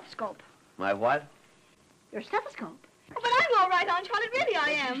your stethoscope. My what? Your stethoscope. Oh, but I'm all right, Aunt Charlotte. Really, I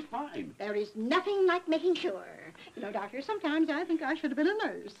am. Fine. There is nothing like making sure. You know, Doctor, sometimes I think I should have been a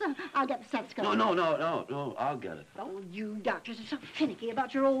nurse. I'll get the stethoscope. No, I'll get it. Oh, you doctors are so finicky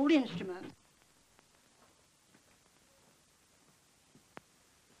about your old instruments.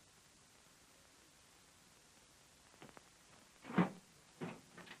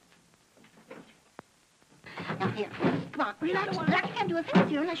 Now, here. Come on, relax. I can't do a thing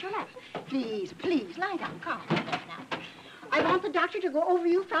with you unless you're relaxed. Please, lie down. Calm down now. I want the doctor to go over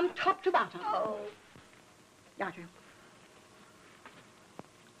you from top to bottom. Oh. Doctor.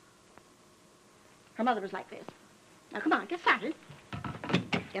 Her mother was like this. Now, come on, get started.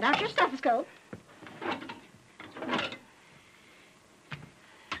 Get out your stethoscope.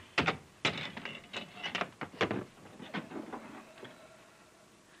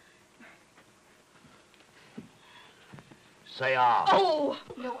 Say ah. Oh!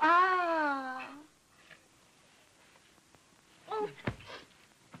 No, ah. Oh.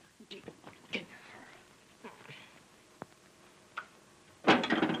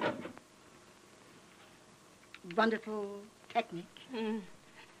 Wonderful technique. Mm.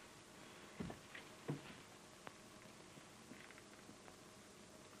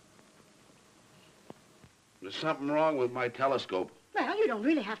 There's something wrong with my telescope. Well, you don't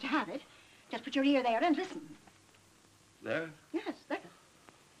really have to have it. Just put your ear there and listen. There? Yes, there.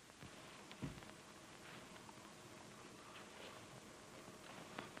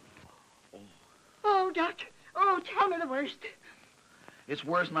 Oh, Doctor. Oh, tell me the worst. It's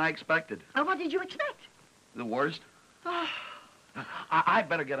worse than I expected. Oh, what did you expect? The worst? Oh. I'd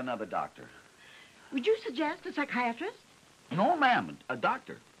better get another doctor. Would you suggest a psychiatrist? No, ma'am, a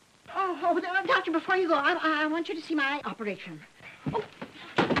doctor. Oh, Doctor, before you go, I want you to see my operation. Oh.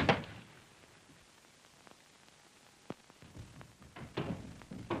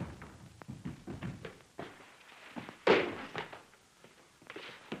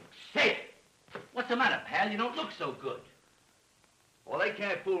 Say, what's the matter, pal? You don't look so good. Well, they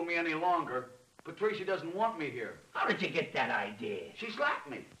can't fool me any longer. Patricia doesn't want me here. How did you get that idea? She slapped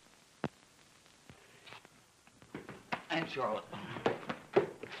me. Aunt Charlotte.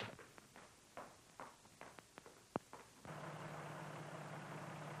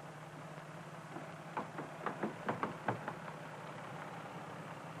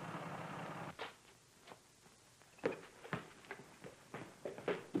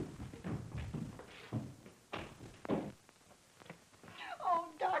 Oh,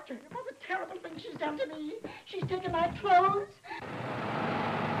 Doctor, what a terrible thing she's done to me. She's taken my clothes.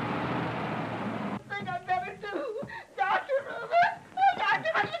 What I better do? Doctor, oh, Doctor,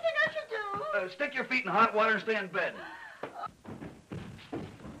 what do you think I should do? Stick your feet in hot water and stay in bed.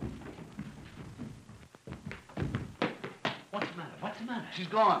 What's the matter? What's the matter? She's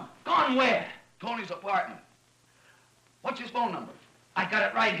gone. Gone where? Tony's apartment. What's his phone number? I got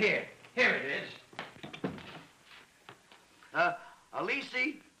it right here. Here it is.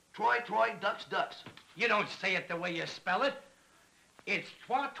 Alisi, Troy, Ducks. You don't say it the way you spell it. It's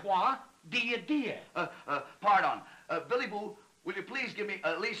trois, dia. Pardon. Billy Boo, will you please give me,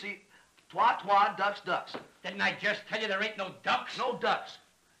 Lisi, trois, ducks. Didn't I just tell you there ain't no ducks? No ducks.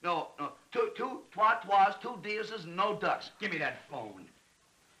 No. Two trois, two diases, no ducks. Give me that phone.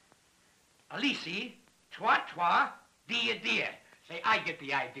 Alicia, trois, dia. Say, I get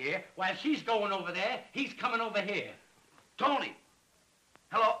the idea. While she's going over there, he's coming over here. Tony.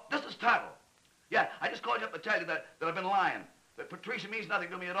 Hello, this is Tuttle. Yeah, I just called you up to tell you that I've been lying. That Patricia means nothing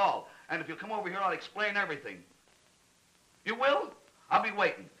to me at all. And if you'll come over here, I'll explain everything. You will? I'll be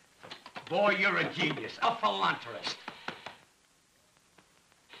waiting. Boy, you're a genius, a philanthropist.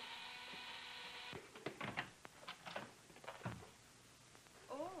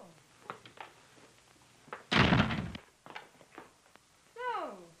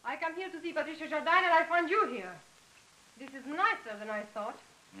 I come here to see Patricia Jardine, and I find you here. This is nicer than I thought.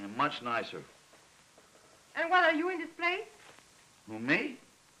 Yeah, much nicer. And what are you in this place? Who, me?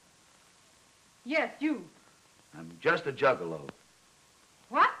 Yes, you. I'm just a juggalo.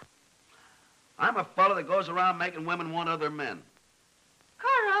 What? I'm a fellow that goes around making women want other men.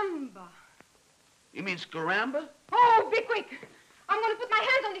 Caramba. You mean scaramba? Oh, be quick. I'm going to put my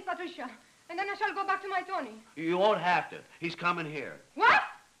hands on this Patricia, and then I shall go back to my Tony. You won't have to. He's coming here. What?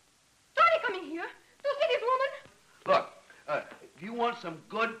 Tony coming here? To see this woman? Look, do you want some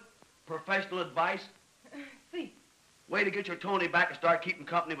good professional advice? See. Way to get your Tony back and start keeping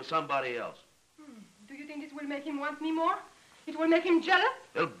company with somebody else. Do you think this will make him want me more? It will make him jealous?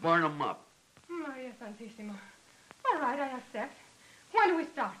 It'll burn him up. Maria Santissima. All right, I accept. When do we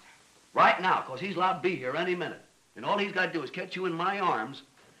start? Right now, because he's allowed to be here any minute. And all he's got to do is catch you in my arms.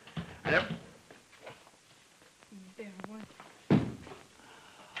 And There was...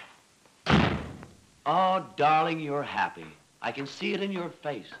 Oh, darling, you're happy. I can see it in your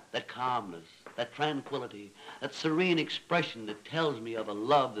face, that calmness, that tranquility, that serene expression that tells me of a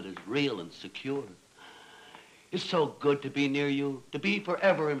love that is real and secure. It's so good to be near you, to be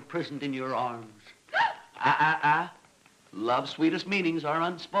forever imprisoned in your arms. Love's sweetest meanings are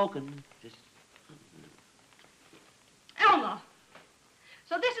unspoken. Elmer,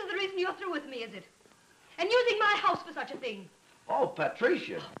 so this is the reason you're through with me, is it? And using my house for such a thing? Oh,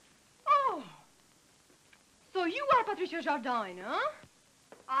 Patricia. Oh. So you are Patricia Jardine, huh?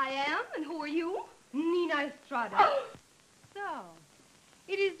 I am, and who are you? Nina Estrados. So,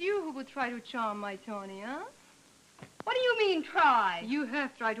 it is you who would try to charm my Tony, huh? What do you mean, try? You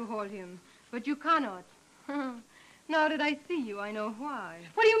have tried to hold him, but you cannot. Now that I see you, I know why.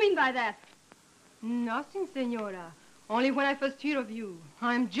 What do you mean by that? Nothing, senora. Only when I first hear of you,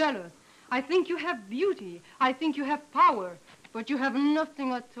 I'm jealous. I think you have beauty. I think you have power, but you have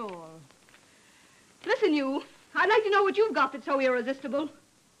nothing at all. Listen, you. I'd like to know what you've got that's so irresistible.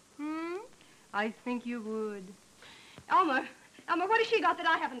 I think you would. Elmer, what has she got that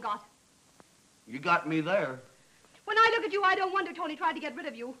I haven't got? You got me there. When I look at you, I don't wonder Tony tried to get rid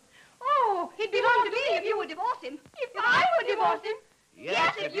of you. Oh, he'd belong to me if you would divorce him. If I would divorce him?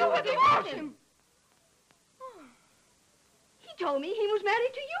 Yes, if you would divorce him. He told me he was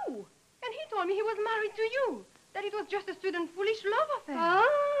married to you. And he told me he was married to you. That it was just a student foolish love affair.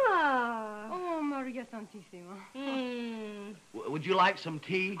 Ah. Oh, Maria Santissima. Would you like some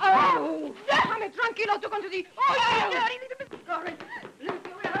tea? Oh, déjame tranquilo, tú con tu tea.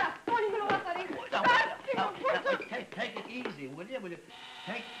 Take it easy, will you?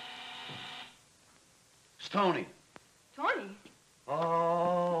 Take... It's Tony. Tony?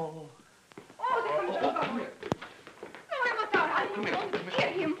 Oh. Come here. Come here.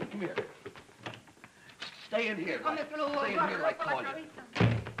 Come here. Stay in here. Stay in here like I call you.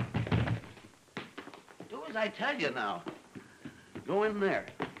 Do as I tell you now. Go in there.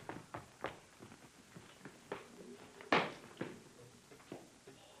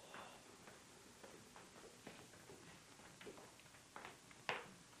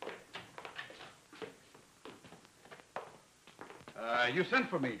 You sent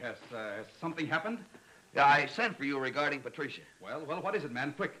for me. Has something happened? Yeah, I sent for you regarding Patricia. Well, what is it,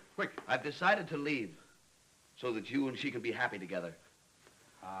 man? Quick. I've decided to leave so that you and she can be happy together.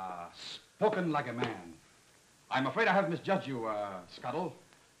 Spoken like a man. I'm afraid I have misjudged you, Scuttle.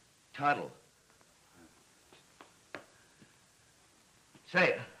 Tuttle.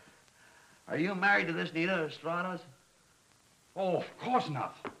 Say, are you married to this Nina Estrados? Oh, of course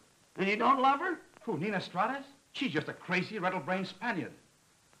not. And you don't love her? Who, Nina Estrados? She's just a crazy, rattle-brained Spaniard.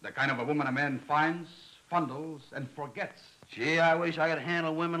 The kind of a woman a man finds, fondles, and forgets. Gee, I wish I could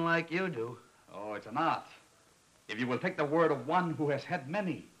handle women like you do. Oh, it's an art. If you will take the word of one who has had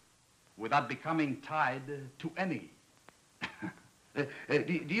many, without becoming tied to any.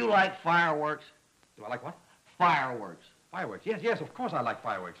 Do you like fireworks? Do I like what? Fireworks. Fireworks? Yes, of course I like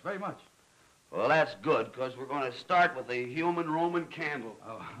fireworks very much. Well, that's good, because we're going to start with the human Roman candle.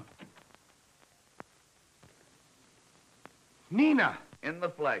 Oh. Nina! In the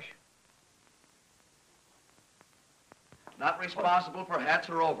flesh. Not responsible for hats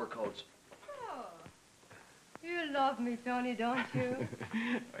or overcoats. Oh, you love me, Tony, don't you?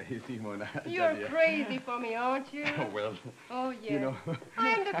 Simona. You're crazy for me, aren't you? Oh, well. Oh, yes. You know.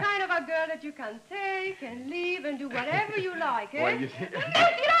 I'm the kind of a girl that you can take and leave and do whatever you like, eh? Well, you see...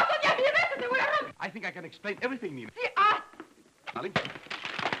 I think I can explain everything, Nina. Darling.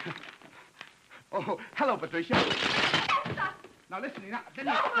 Oh, hello, Patricia. Now, listen, Nina. Let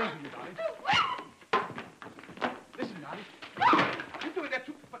me explain to you, darling. Listen, darling. You're doing that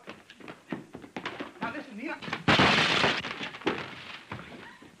too, but... Now, listen, Nina.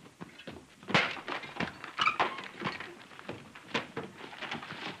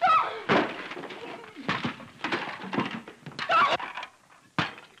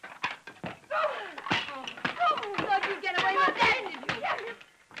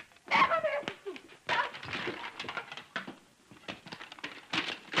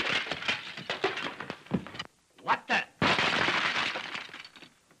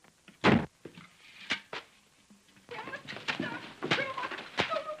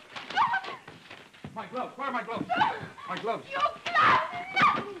 Where are my gloves? My gloves. Your gloves!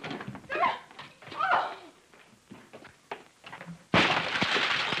 No! Oh.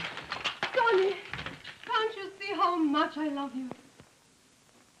 Tony, can't you see how much I love you?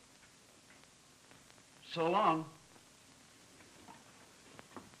 So long.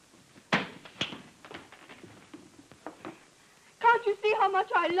 Can't you see how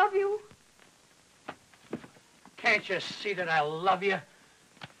much I love you? Can't you see that I love you?